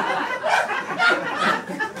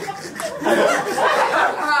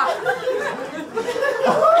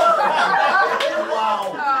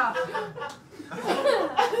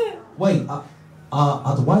 Wait,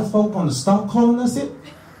 are the white folk on the stop calling us it?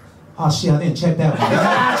 Oh shit, I didn't check that one.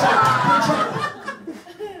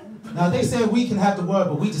 Now they say we can have the word,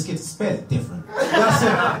 but we just get to spell it different. That's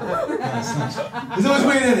it. It's always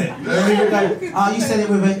weird, isn't it? Oh, you said it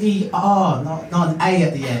with an E-R, not an A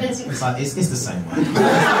at the end. It's like, it's the same word.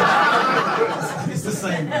 It's the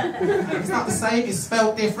same word. It's not the same, it's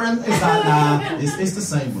spelled different. It's like, nah, it's the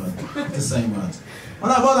same word. It's the same word.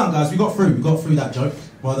 Well done, guys. We got through that joke.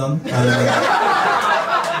 Well done.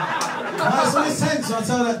 It's so intense. I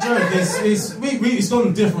tell that joke. It's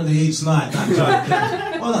gone differently each night. That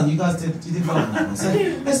joke. Well done. You guys did well on that one. So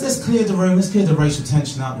let's clear the room. Let's clear the racial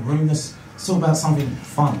tension out of the room. Let's talk about something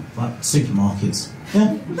fun, like supermarkets.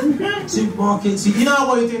 Yeah, supermarkets. You know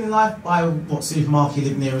what you're doing in life by what supermarket you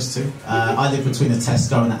live nearest to. I live between a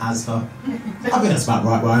Tesco and an Asda. I think that's about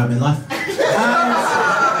right where I am in life.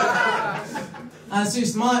 And it's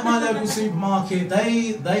just my local supermarket,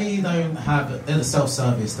 they don't have, they're the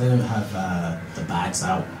self-service, they don't have the bags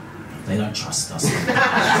out. They don't trust us.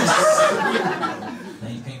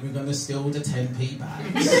 They think we're going to steal the 10p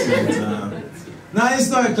bags. And, no, it's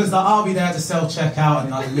not, because I'll be there at the self-checkout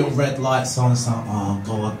and like the little red lights on. It's like, oh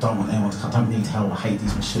God, I don't want anyone to come, I don't need help, I hate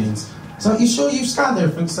these machines. So, you sure you've scanned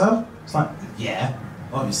everything, sir? It's like, yeah,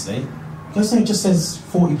 obviously. Because it just says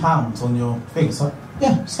 £40 on your thing. It's like,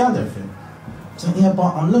 yeah, scanned everything. So, yeah,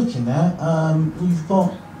 but I'm looking there. We've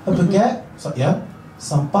got a baguette. So, yeah,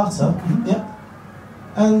 some butter. Yeah,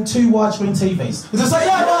 and 2 widescreen TVs. It's just like,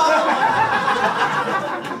 yeah,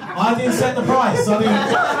 but I didn't set the price. I didn't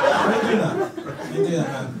do that. I didn't do that,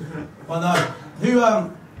 man. But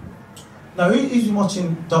no, who's been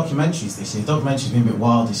watching documentaries this year? Documentaries have been a bit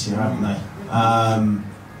wild this year, haven't they?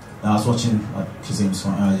 I was watching, like Kazim was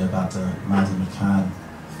talking earlier about the Maddie McCann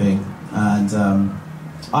thing, and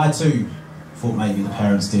I too thought maybe the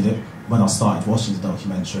parents did it when I started watching the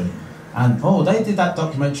documentary. And they did that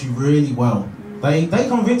documentary really well. They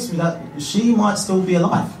convinced me that she might still be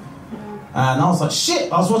alive. And I was like,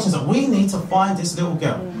 shit, I was watching, so we need to find this little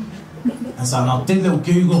girl. And so I did a little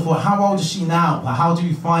Google for how old is she now? Like, how do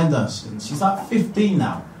we find her? And she's like 15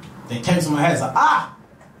 now. Then it came to my head, it's like, I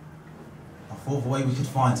thought of a way we could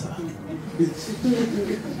find her.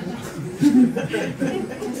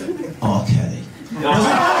 R. Kelly.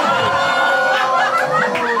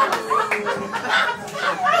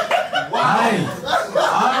 Hey,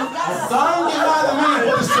 don't get mad at me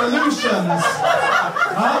for the solutions.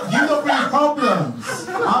 You don't bring problems.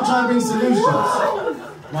 I'm trying to bring solutions.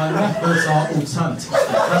 My methods are alternative.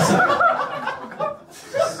 That's it.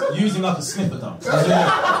 Using like a sniffer dog.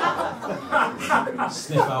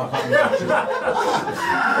 Sniff out.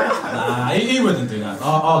 Nah, he wouldn't do that.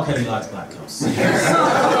 R. Kelly likes black girls.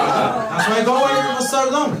 That's why he got away with it for so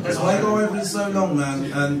long. That's why he got away with it so long,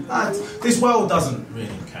 man. And this world doesn't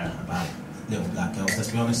really care about little black girls, let's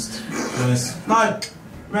be honest. No,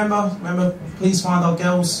 remember, please find our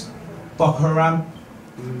girls. Boko Haram.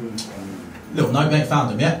 Little note, ain't found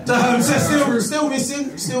them yet. Still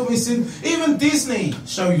missing. Even Disney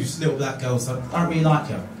shows little black girls that don't really like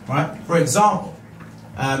her, right? For example,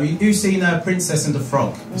 you've seen Princess and the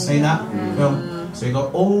Frog. You've seen that film? So you've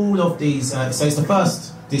got all of these, so it's the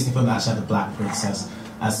first Disney film that actually had a black princess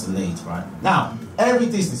as the lead, right? Now, every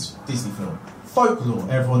Disney film, folklore,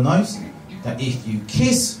 everyone knows that if you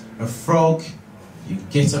kiss a frog, you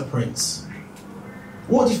get a prince.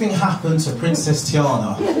 What do you think happened to Princess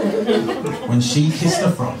Tiana when she kissed a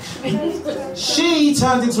frog? She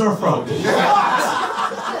turned into a frog. What?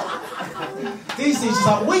 Disney's just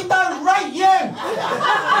like, we don't rate you!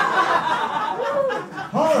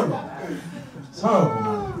 Horrible. It's horrible,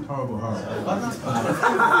 man. Horrible. I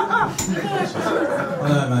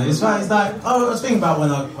know, man. It's like, I was thinking about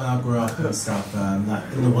when I grew up and stuff, like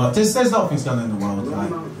in the world. There's a lot of things going on in the world.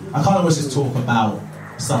 Like, I can't always just talk about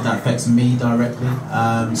stuff that affects me directly.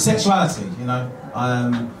 Sexuality, you know,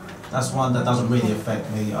 that's one that doesn't really affect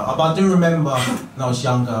me. But I do remember when I was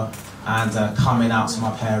younger and coming out to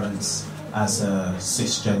my parents as a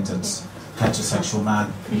cisgendered heterosexual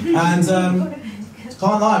man. And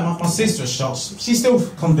can't lie, my sister's shocked. She's still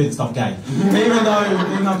convinced I'm gay, even though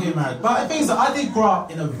I'm getting married. But the thing is that I did grow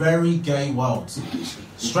up in a very gay world.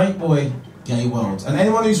 Straight boy, gay world. And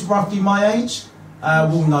anyone who's roughly my age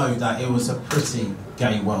will know that it was a pretty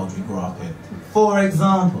gay world we grew up in. For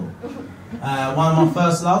example, one of my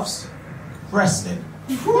first loves, wrestling.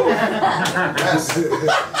 Yeah,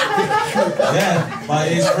 but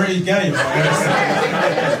it's pretty gay.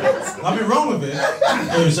 Nothing wrong with it.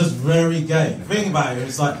 It was just very gay. Think about it.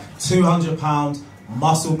 It's like 200-pound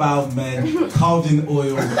muscle-bound men, covered in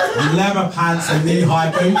oil, leather pants and knee-high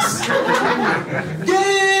boots.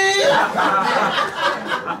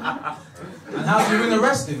 And how do you win a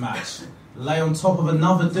wrestling match? Lay on top of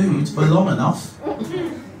another dude for long enough,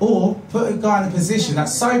 or put a guy in a position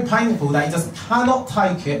that's so painful that he just cannot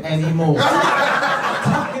take it anymore.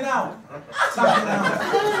 Tuck it out. Tuck it out.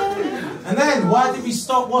 And then, why did we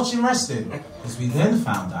stop watching wrestling? Because we then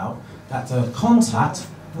found out that the contact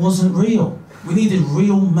wasn't real. We needed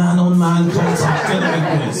real man-on-man contact, didn't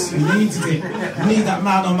we, boys? We needed it. We need that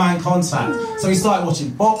man-on-man contact. So we started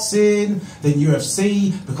watching boxing, then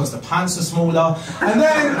UFC, because the pants are smaller. And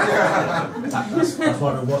then... that's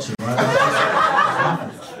why we're watching, right?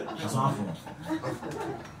 That's what I thought.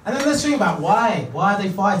 And then let's think about why. Why are they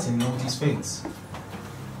fighting in all these things?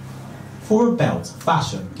 For a belt,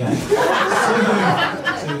 fashion, okay.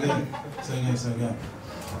 So good.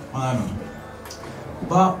 I know.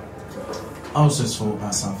 But I was just thought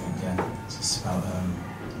about something again. Just about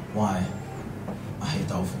why I hate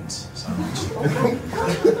dolphins so much.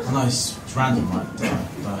 I know it's random, right? That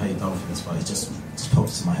I hate dolphins, but it just popped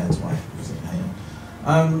into my head why I hate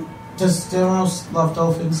them. Does anyone else love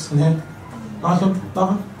dolphins in here? Like them? Love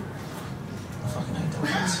them? I fucking hate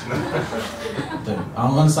dolphins. Dude,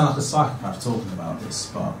 I'm going to sound like a psychopath talking about this,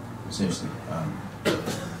 but seriously, I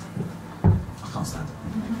can't stand it.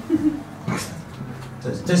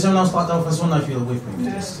 Does anyone else like dolphins? I want to know if you're with me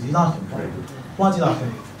with this. Do you like them? Why do you like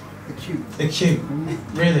them? They're cute. They're cute.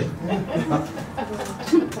 Really?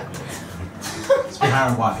 It's been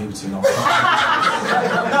harrowing white people too long.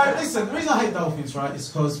 No, listen, the reason I hate dolphins, right, is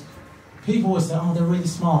because people always say, oh, they're really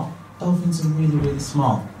smart. Dolphins are really, really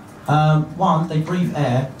smart. One, they breathe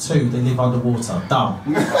air. Two, they live underwater. Dumb.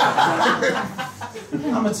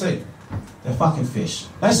 Number two, they're fucking fish.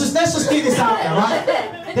 Let's just get this out there, right?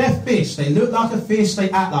 They're fish. They look like a fish. They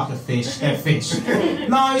act like a fish. They're fish.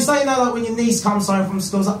 No, it's like, like when your niece comes home from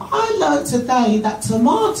school, it's like, I learned today that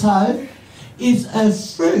tomato is a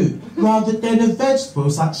fruit rather than a vegetable.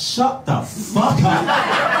 It's like, shut the fuck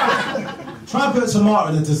up. Try and put a tomato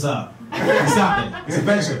in a dessert. Exactly. It's a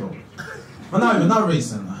vegetable. But no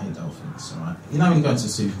reason I hate dolphins, alright? You know when you go into a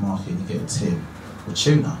supermarket and you get a tin with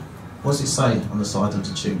tuna, what does it say on the side of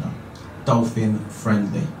the tuna? Dolphin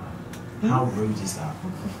friendly. How rude is that?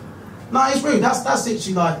 No, it's rude. That's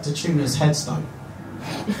literally like the tuna's headstone.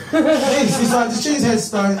 It's like the tuna's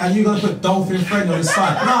headstone and you're going to put dolphin friendly on the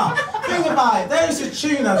side. Nah, think about it. There is a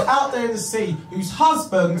tuna out there in the sea whose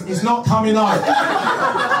husband is not coming home.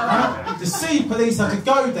 Right? The sea police have to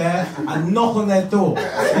go there and knock on their door.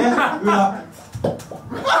 Yeah? We're like,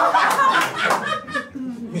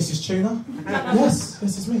 Mrs. Tuna? Yes,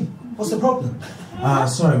 this is me. What's the problem?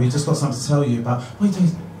 Sorry, we just got something to tell you about. Wait,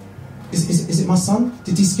 is it my son?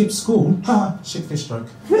 Did he skip school? Ha, shit fish stroke.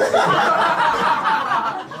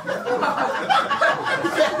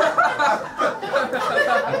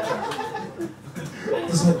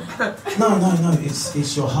 No,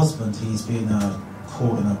 it's your husband. He's been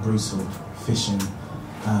caught in a brutal fishing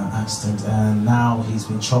accident and now he's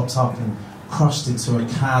been chopped up and crushed into a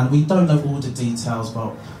can. We don't know all the details,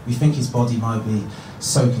 but we think his body might be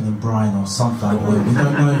soaking in brine or sunflower oil. We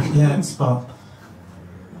don't know yet, but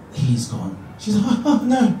he's gone. She's like, oh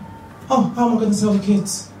no. Oh, how am I going to tell the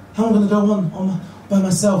kids? How am I going to go on by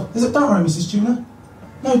myself? Is it, don't worry, Mrs. Tuna.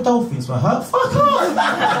 No dolphins were hurt. Fuck off!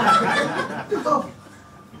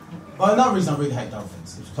 Well, another reason I really hate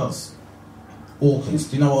dolphins is because orcas.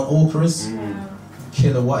 Do you know what an orca is?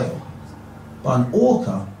 Killer whale. But an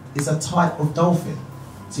orca is a type of dolphin.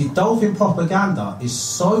 See, dolphin propaganda is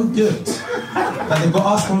so good that they've got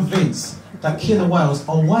us convinced that killer whales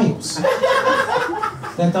are whales.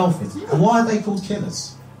 They're dolphins. And why are they called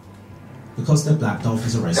killers? Because they're black.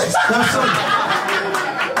 Dolphins are racist. That's all.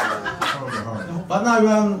 But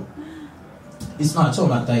no, it's like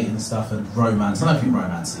talking about dating and stuff and romance. I don't think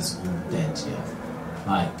romance is all dead yet.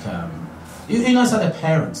 Like, who knows how their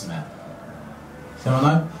parents met? Anyone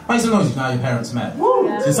know? Make some noise if you know how your parents met.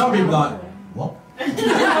 Yeah. So some people are like, what? And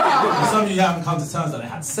some of you haven't come to terms that they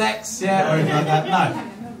had sex, yeah, or anything like that.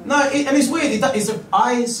 No, and it's weird.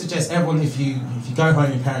 I suggest everyone, if you go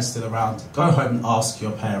home, your parents are still around, go home and ask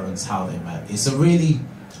your parents how they met. It's really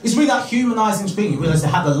that humanising thing. You realise they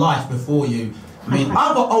had a life before you. I mean,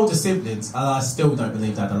 I've got older siblings, and I still don't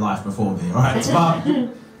believe they had a life before me, right?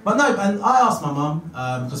 But no, and I asked my mum,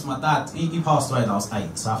 because my dad, he passed away when I was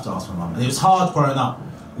 8, so I have to ask my mum. And it was hard growing up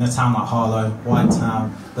in a town like Harlow, white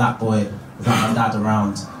town, black boy, without my dad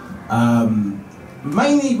around.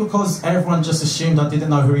 Mainly because everyone just assumed I didn't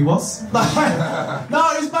know who he was. No,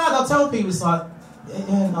 it was bad. I tell people, it's like,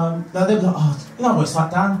 they'll be like, oh, you know what it's like,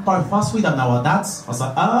 Dan? Both of us, we don't know our dads. I was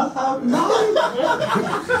like, no.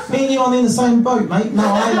 Me and you aren't in the same boat, mate. No,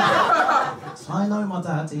 I know my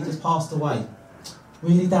dad. He just passed away.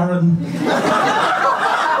 Really, Darren?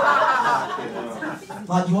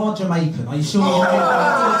 Like, you are Jamaican. Are you sure you're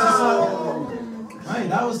Hey,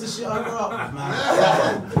 that was shit I grew up with, man.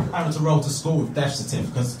 Having to roll to school with death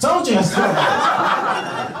certificates. Told you it's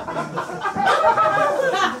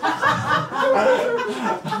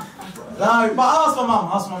No, but I asked my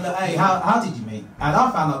mum, that, hey, how did you meet? And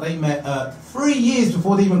I found out they met 3 years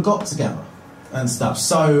before they even got together and stuff.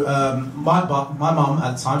 So my mum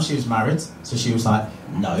at the time, she was married, so she was like,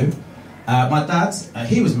 no. My dad,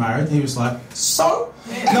 he was married, he was like, so?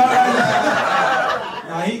 No,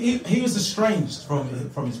 he was estranged from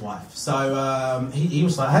his wife. So he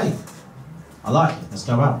was like, hey, I like it, let's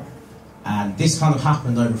go out. And this kind of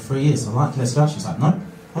happened over 3 years. I like it, let's go out. She was like, no.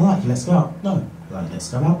 I like it, let's go out. No. I like it,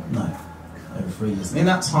 let's go out. No. Over 3 years. And in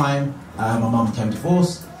that time, my mum became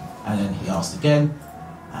divorced, and then he asked again,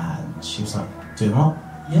 and she was like, doing what?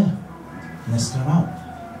 Yeah. Let's go out.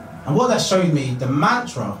 And what that showed me, the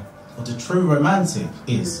mantra of the true romantic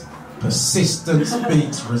is persistence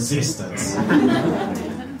beats resistance.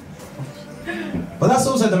 But that's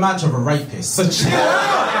also the mantra of a rapist. So chill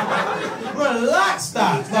out! Relax,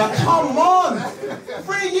 Dad! Like, come on!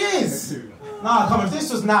 3 years! Nah, come on, if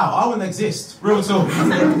this was now, I wouldn't exist. Real talk.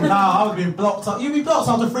 Nah, I would be blocked up. You'd be blocked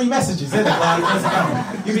after 3 messages, isn't it? Like,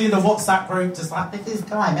 you'd be in the WhatsApp group just like, this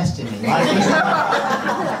guy messaging me. Like,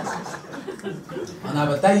 I know,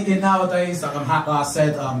 but dating nowadays, like like I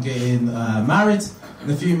said, I'm getting married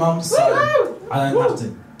in a few months, so I don't have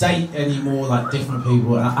to date anymore like different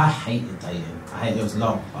people. And I hated dating. I hated it. It was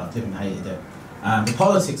long. I didn't hated it. The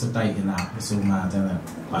politics of dating now, it's all mad, isn't it?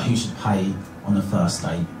 Like who should pay on the first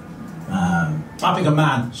date? I think a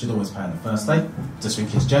man should always pay on the first date. Just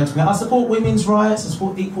think it's gentlemen. I support women's rights, I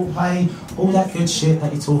support equal pay, all that good shit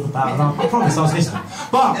that you talk about. And I promise I was listening.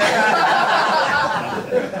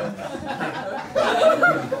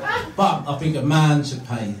 But I think a man should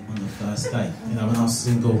pay on the first date. You know, when I was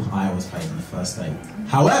single, I always paid on the first date.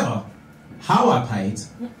 However, how I paid,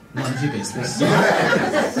 none of your business.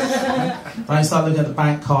 Don't start looking at the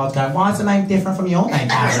bank card going, why is the name different from your name,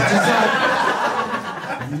 Aaron? It's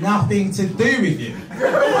like, nothing to do with you.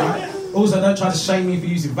 Also, don't try to shame me for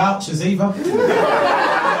using vouchers either.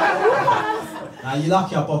 Now, you're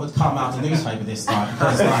lucky I bothered to come out of the newspaper this time,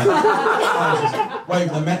 because like, I was just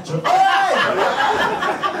waving the metro. Hey!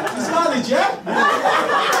 It's mileage, yeah?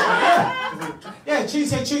 Yeah,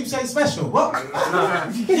 Tuesday special. What?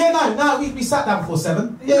 Yeah, no, we sat down before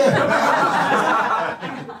 7. Yeah.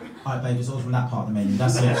 Alright, baby, it's all from that part of the menu,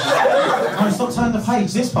 that's it. No, stop turning the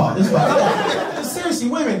page, this part. No, seriously,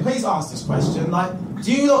 women, please ask this question. Like,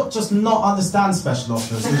 do you not just not understand special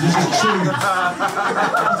offers, or do you just choose? It's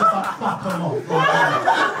just like, fuck them off.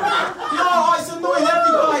 No, it's annoying.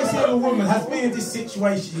 Every guy single woman has been in this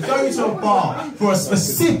situation. You go to a bar for a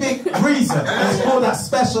specific reason, and it's called that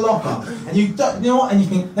special offer. And you don't, you know what? And you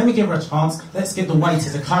think, let me give her a chance. Let's get the waiter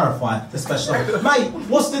to clarify the special offer. Mate,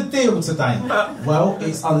 what's the deal today? Well,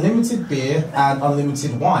 it's unlimited beer and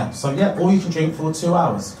unlimited wine. So yeah, all you can drink for 2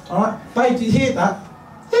 hours. All right, babe, did you hear that?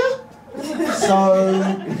 Yeah. So,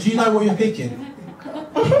 do you know what you're picking?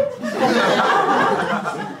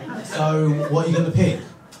 So, what are you going to pick?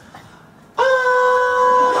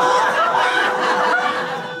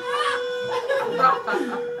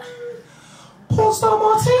 Porn star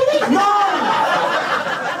martini? No!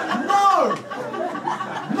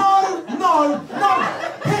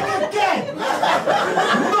 Pick again!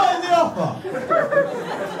 Not in the offer! It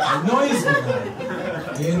annoys me, man.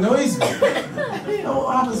 It annoys me. You know what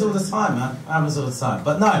happens all the time, man? It happens all the time.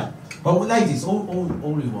 But no. Well, ladies, all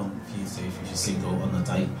we want for you to do, if you're single on a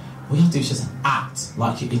date, all you have to do is just act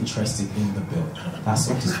like you're interested in the bill. That's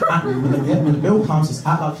it. Just act. When the bill comes, just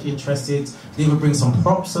act like you're interested. You even bring some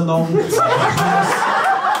props along. Really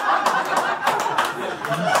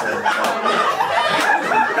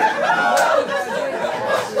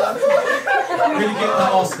get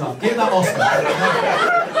that Oscar. Get that Oscar.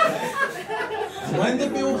 When the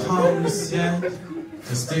bill comes, yeah,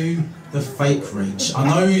 just do the fake reach. I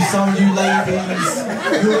know some of you ladies,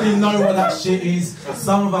 you already know what that shit is.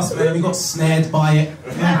 Some of us, man, we got snared by it.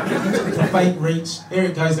 Yeah. The fake reach. Here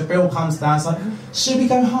it goes, the bill comes down. It's like, should we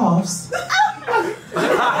go halves?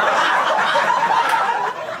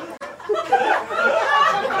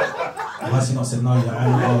 Why has he not said no yet? Oh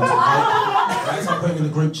my god. Right, let's put him in the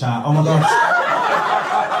group chat. Oh my god.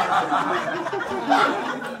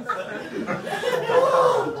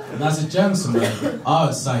 And as a gentleman, I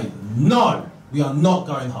would say, no, we are not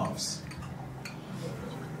going halves.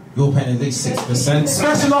 You're paying at least 6%.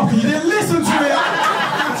 Special offer, you didn't listen to it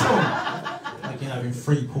at all. Like, you know, having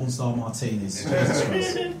 3 porn star martinis. Jesus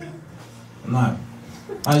Christ. No.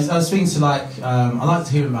 I was thinking to like, I like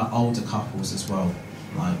to hear about older couples as well.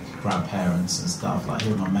 like grandparents and stuff. Like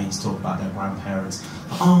hearing my mates talk about their grandparents.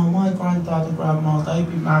 Oh, my granddad and grandma, they've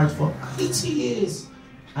been married for 80 years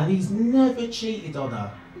and he's never cheated on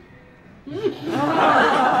her.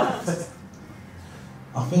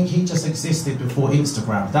 I think he just existed before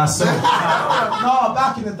Instagram, that's all. No,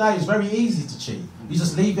 back in the day, it's very easy to cheat. You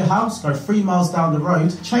just leave your house, go 3 miles down the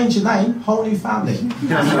road, change your name, whole new family.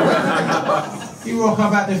 You rock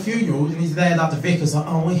up at the funeral and he's there like the vicar's like,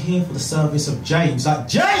 oh, we're here for the service of James. Like,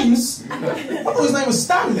 James? I thought his name was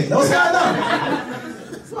Stanley. What's going on?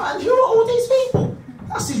 It's like, who are all these people?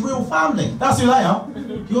 That's his real family. That's who they are.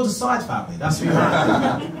 You're the side family. That's who you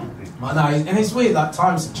are. I know, and it's weird, like,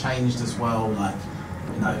 times have changed as well. Like,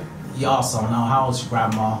 you know, you ask someone, oh, how old's your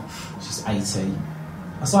grandma? She's 80.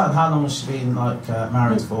 I was like, how long has she been, like,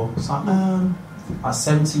 married for? It's like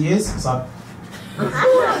 70 years. It's like,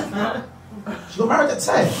 she got married at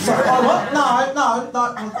 10. It's like, oh, what? No,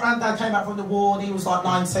 like, my granddad came back from the war and he was like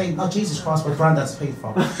 19. Oh, Jesus Christ, my granddad's a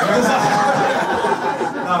paedophile.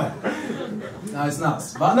 No, it's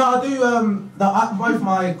nuts. But no, I do, both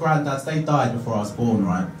my granddads, they died before I was born,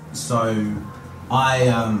 right? So, I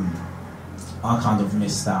kind of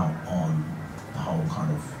missed out on the whole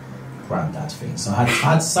kind of granddad thing. So I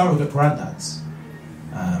had surrogate granddads.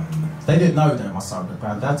 They didn't know they were my surrogate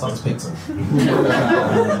granddads, I just picked them.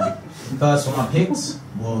 The first one I picked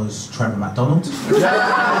was Trevor McDonald.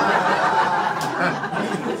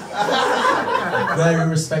 Very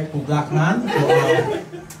respectable black man.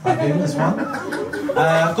 I think this one.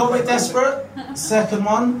 Got a bit desperate. Second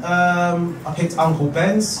one, I picked Uncle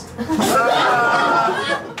Ben's.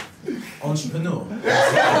 Entrepreneur.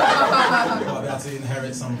 I'll be able to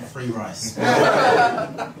inherit some free rice.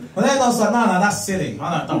 But then I was like, no, that's silly.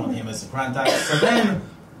 I don't want him as a granddad. So then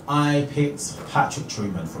I picked Patrick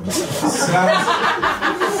Truman from his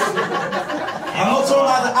I'm not talking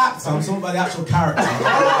about the actor, I'm talking about the actual character.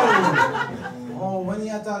 Oh, when he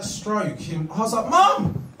had that stroke, I was like,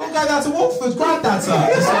 Mum, I'm going down to Watford, granddad's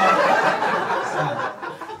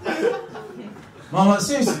Mum, like,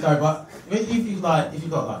 seriously though, but if you've got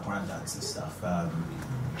like granddads and stuff, I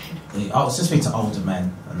was just speaking to older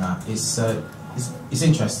men and that. It's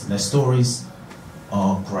interesting. Their stories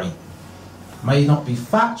are great. May not be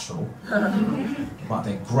factual, but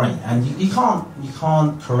they're great. And you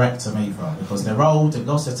can't correct them either because they're old, they've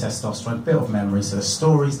lost their testosterone, a bit of memory, so the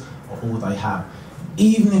stories are all they have.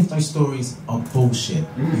 Even if those stories are bullshit,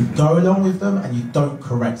 you go along with them and you don't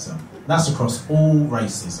correct them. That's across all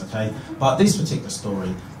races, okay? But this particular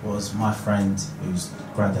story was my friend, whose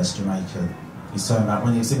granddad's Jamaican. He's talking about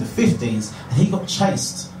when he was in the 50s and he got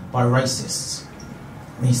chased by racists.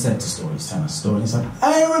 And he said he's telling a story, he's like,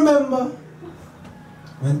 I remember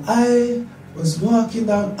when I was walking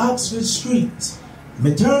down Oxford Street,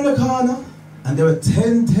 me turned the corner and there were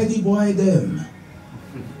 10 teddy boy them.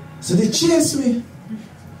 So they chased me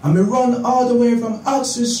and me run all the way from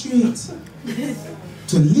Oxford Street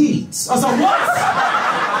to Leeds. I was like, what?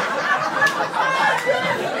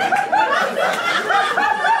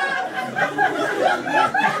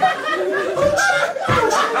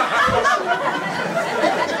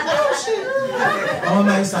 Oh,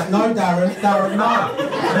 mate's like, no, Darren, no.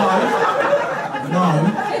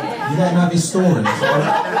 You don't have his story.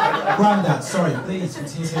 Granddad, sorry, please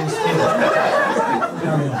continue to his story.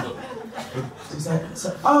 Carry on. She's like, so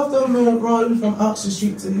after we run from Oxford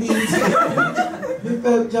Street to Leeds, we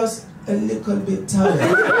felt just a little bit tired.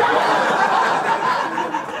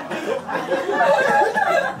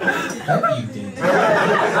 Bet you did.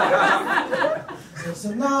 So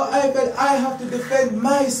now I felt I have to defend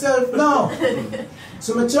myself now.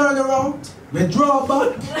 So I turn around, I draw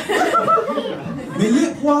back, I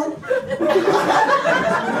lick one,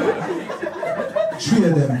 3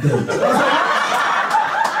 of them dead.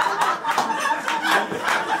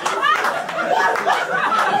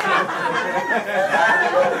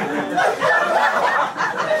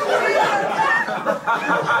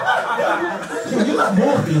 You're like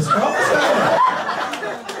Morpheus, bro.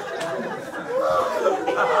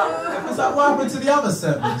 It's like, what happened to the other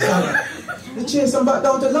 7? It's like, they chased them back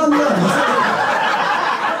down to London.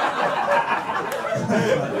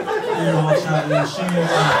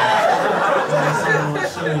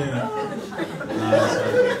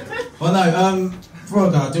 Well, no, before I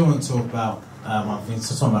go, I do want to talk about one thing,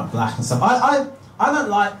 so talking about black and stuff. I don't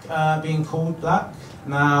like being called black.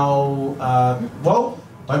 Now, well,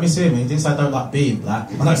 don't mishear me, he didn't say I don't like being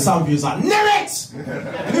black. I know some of you was like, knew it!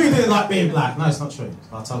 I knew you didn't like being black. No, it's not true.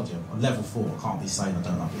 I told you, I'm level 4, I can't be saying I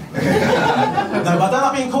don't like being black. No, but I don't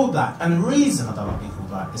like being called black. And the reason I don't like being called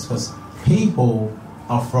black is because people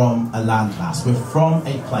are from a landmass. We're from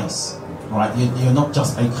a place, right? You're not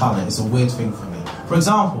just a colour, it's a weird thing for me. For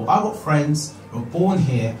example, I've got friends who were born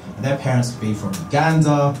here and their parents could be from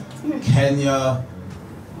Uganda, Kenya,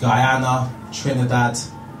 Guyana, Trinidad,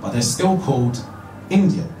 but they're still called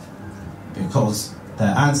Indian because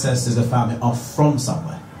their ancestors, their family are from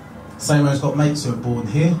somewhere. Same way, I've got mates who are born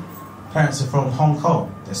here, parents are from Hong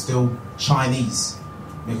Kong, they're still Chinese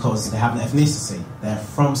because they have an ethnicity, they're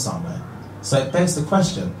from somewhere. So it begs the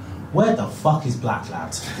question, where the fuck is Black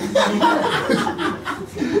Lad?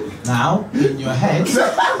 Now, in your head,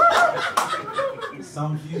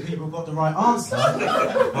 some of you people got the right answer,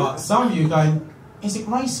 but some of you are going, is it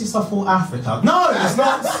racist? I thought Africa. No, it's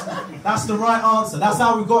not. That's the right answer. That's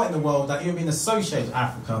how we got in the world, that you've been associated with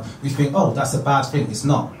Africa. We think, oh, that's a bad thing. It's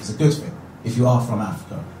not. It's a good thing if you are from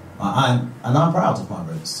Africa. And I'm proud of my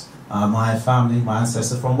roots. My family, my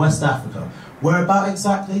ancestors from West Africa. Where about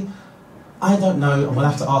exactly? I don't know. We'll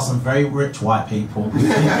have to ask some very rich white people with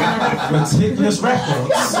meticulous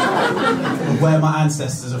records of where my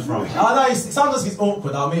ancestors are from. I know sometimes it's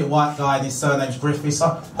awkward. I'll meet a white guy and his surname's Griffiths.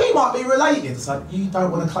 So we might be related. It's like, you don't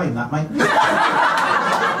want to claim that, mate. No,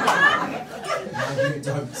 you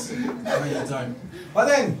don't. No, you don't. But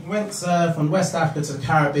then went from West Africa to the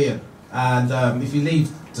Caribbean. And if you leave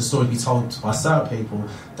the story to be told by certain people,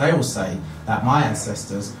 they will say that my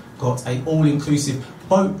ancestors got an all-inclusive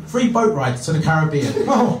free boat ride to the Caribbean.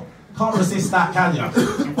 Oh, can't resist that, can you?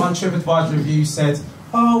 One TripAdvisor review said,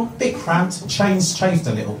 oh, bit cramped, changed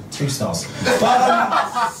a little, 2 stars. But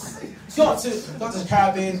got to the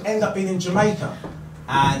Caribbean, ended up being in Jamaica.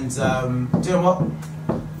 And doing what?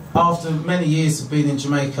 After many years of being in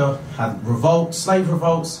Jamaica, had revolts, slave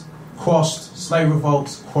revolts, quashed, slave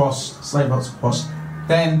revolts, quashed, slave revolts, quashed.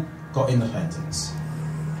 Then got independence.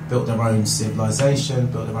 Built their own civilization,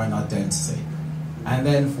 built their own identity. And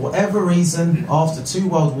then, for whatever reason, after 2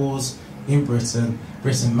 world wars in Britain,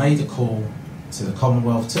 Britain made a call to the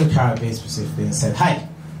Commonwealth, to the Caribbean specifically, and said, hey,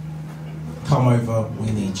 come over,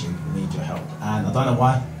 we need you, we need your help. And I don't know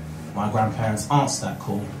why, my grandparents answered that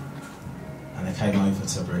call, and they came over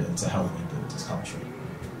to Britain to help me build this country.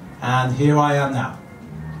 And here I am now,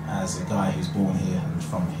 as a guy who's born here and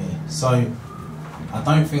from here. So, I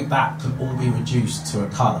don't think that can all be reduced to a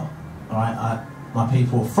colour, all right? My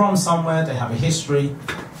people are from somewhere, they have a history,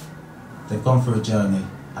 they've gone through a journey,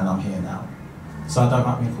 and I'm here now. So I don't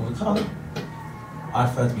like being called a colour. I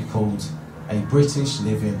prefer to be called a British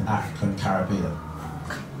living African Caribbean.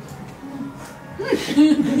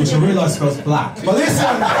 Which I realise spells black. But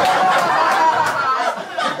listen!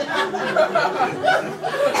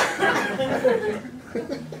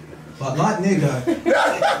 But like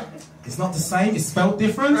nigger, it's not the same, it's spelled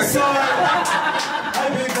different. So,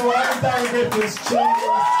 hey people, I'm Darren Griffiths. Cheers.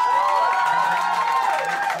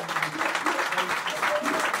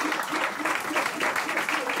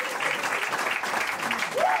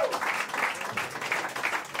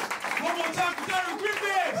 One more time for Darren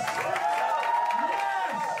Griffiths.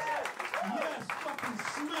 Yes, fucking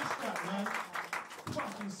smash that, man.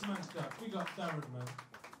 Fucking smash that. Big up Darren, man.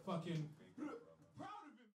 Fucking.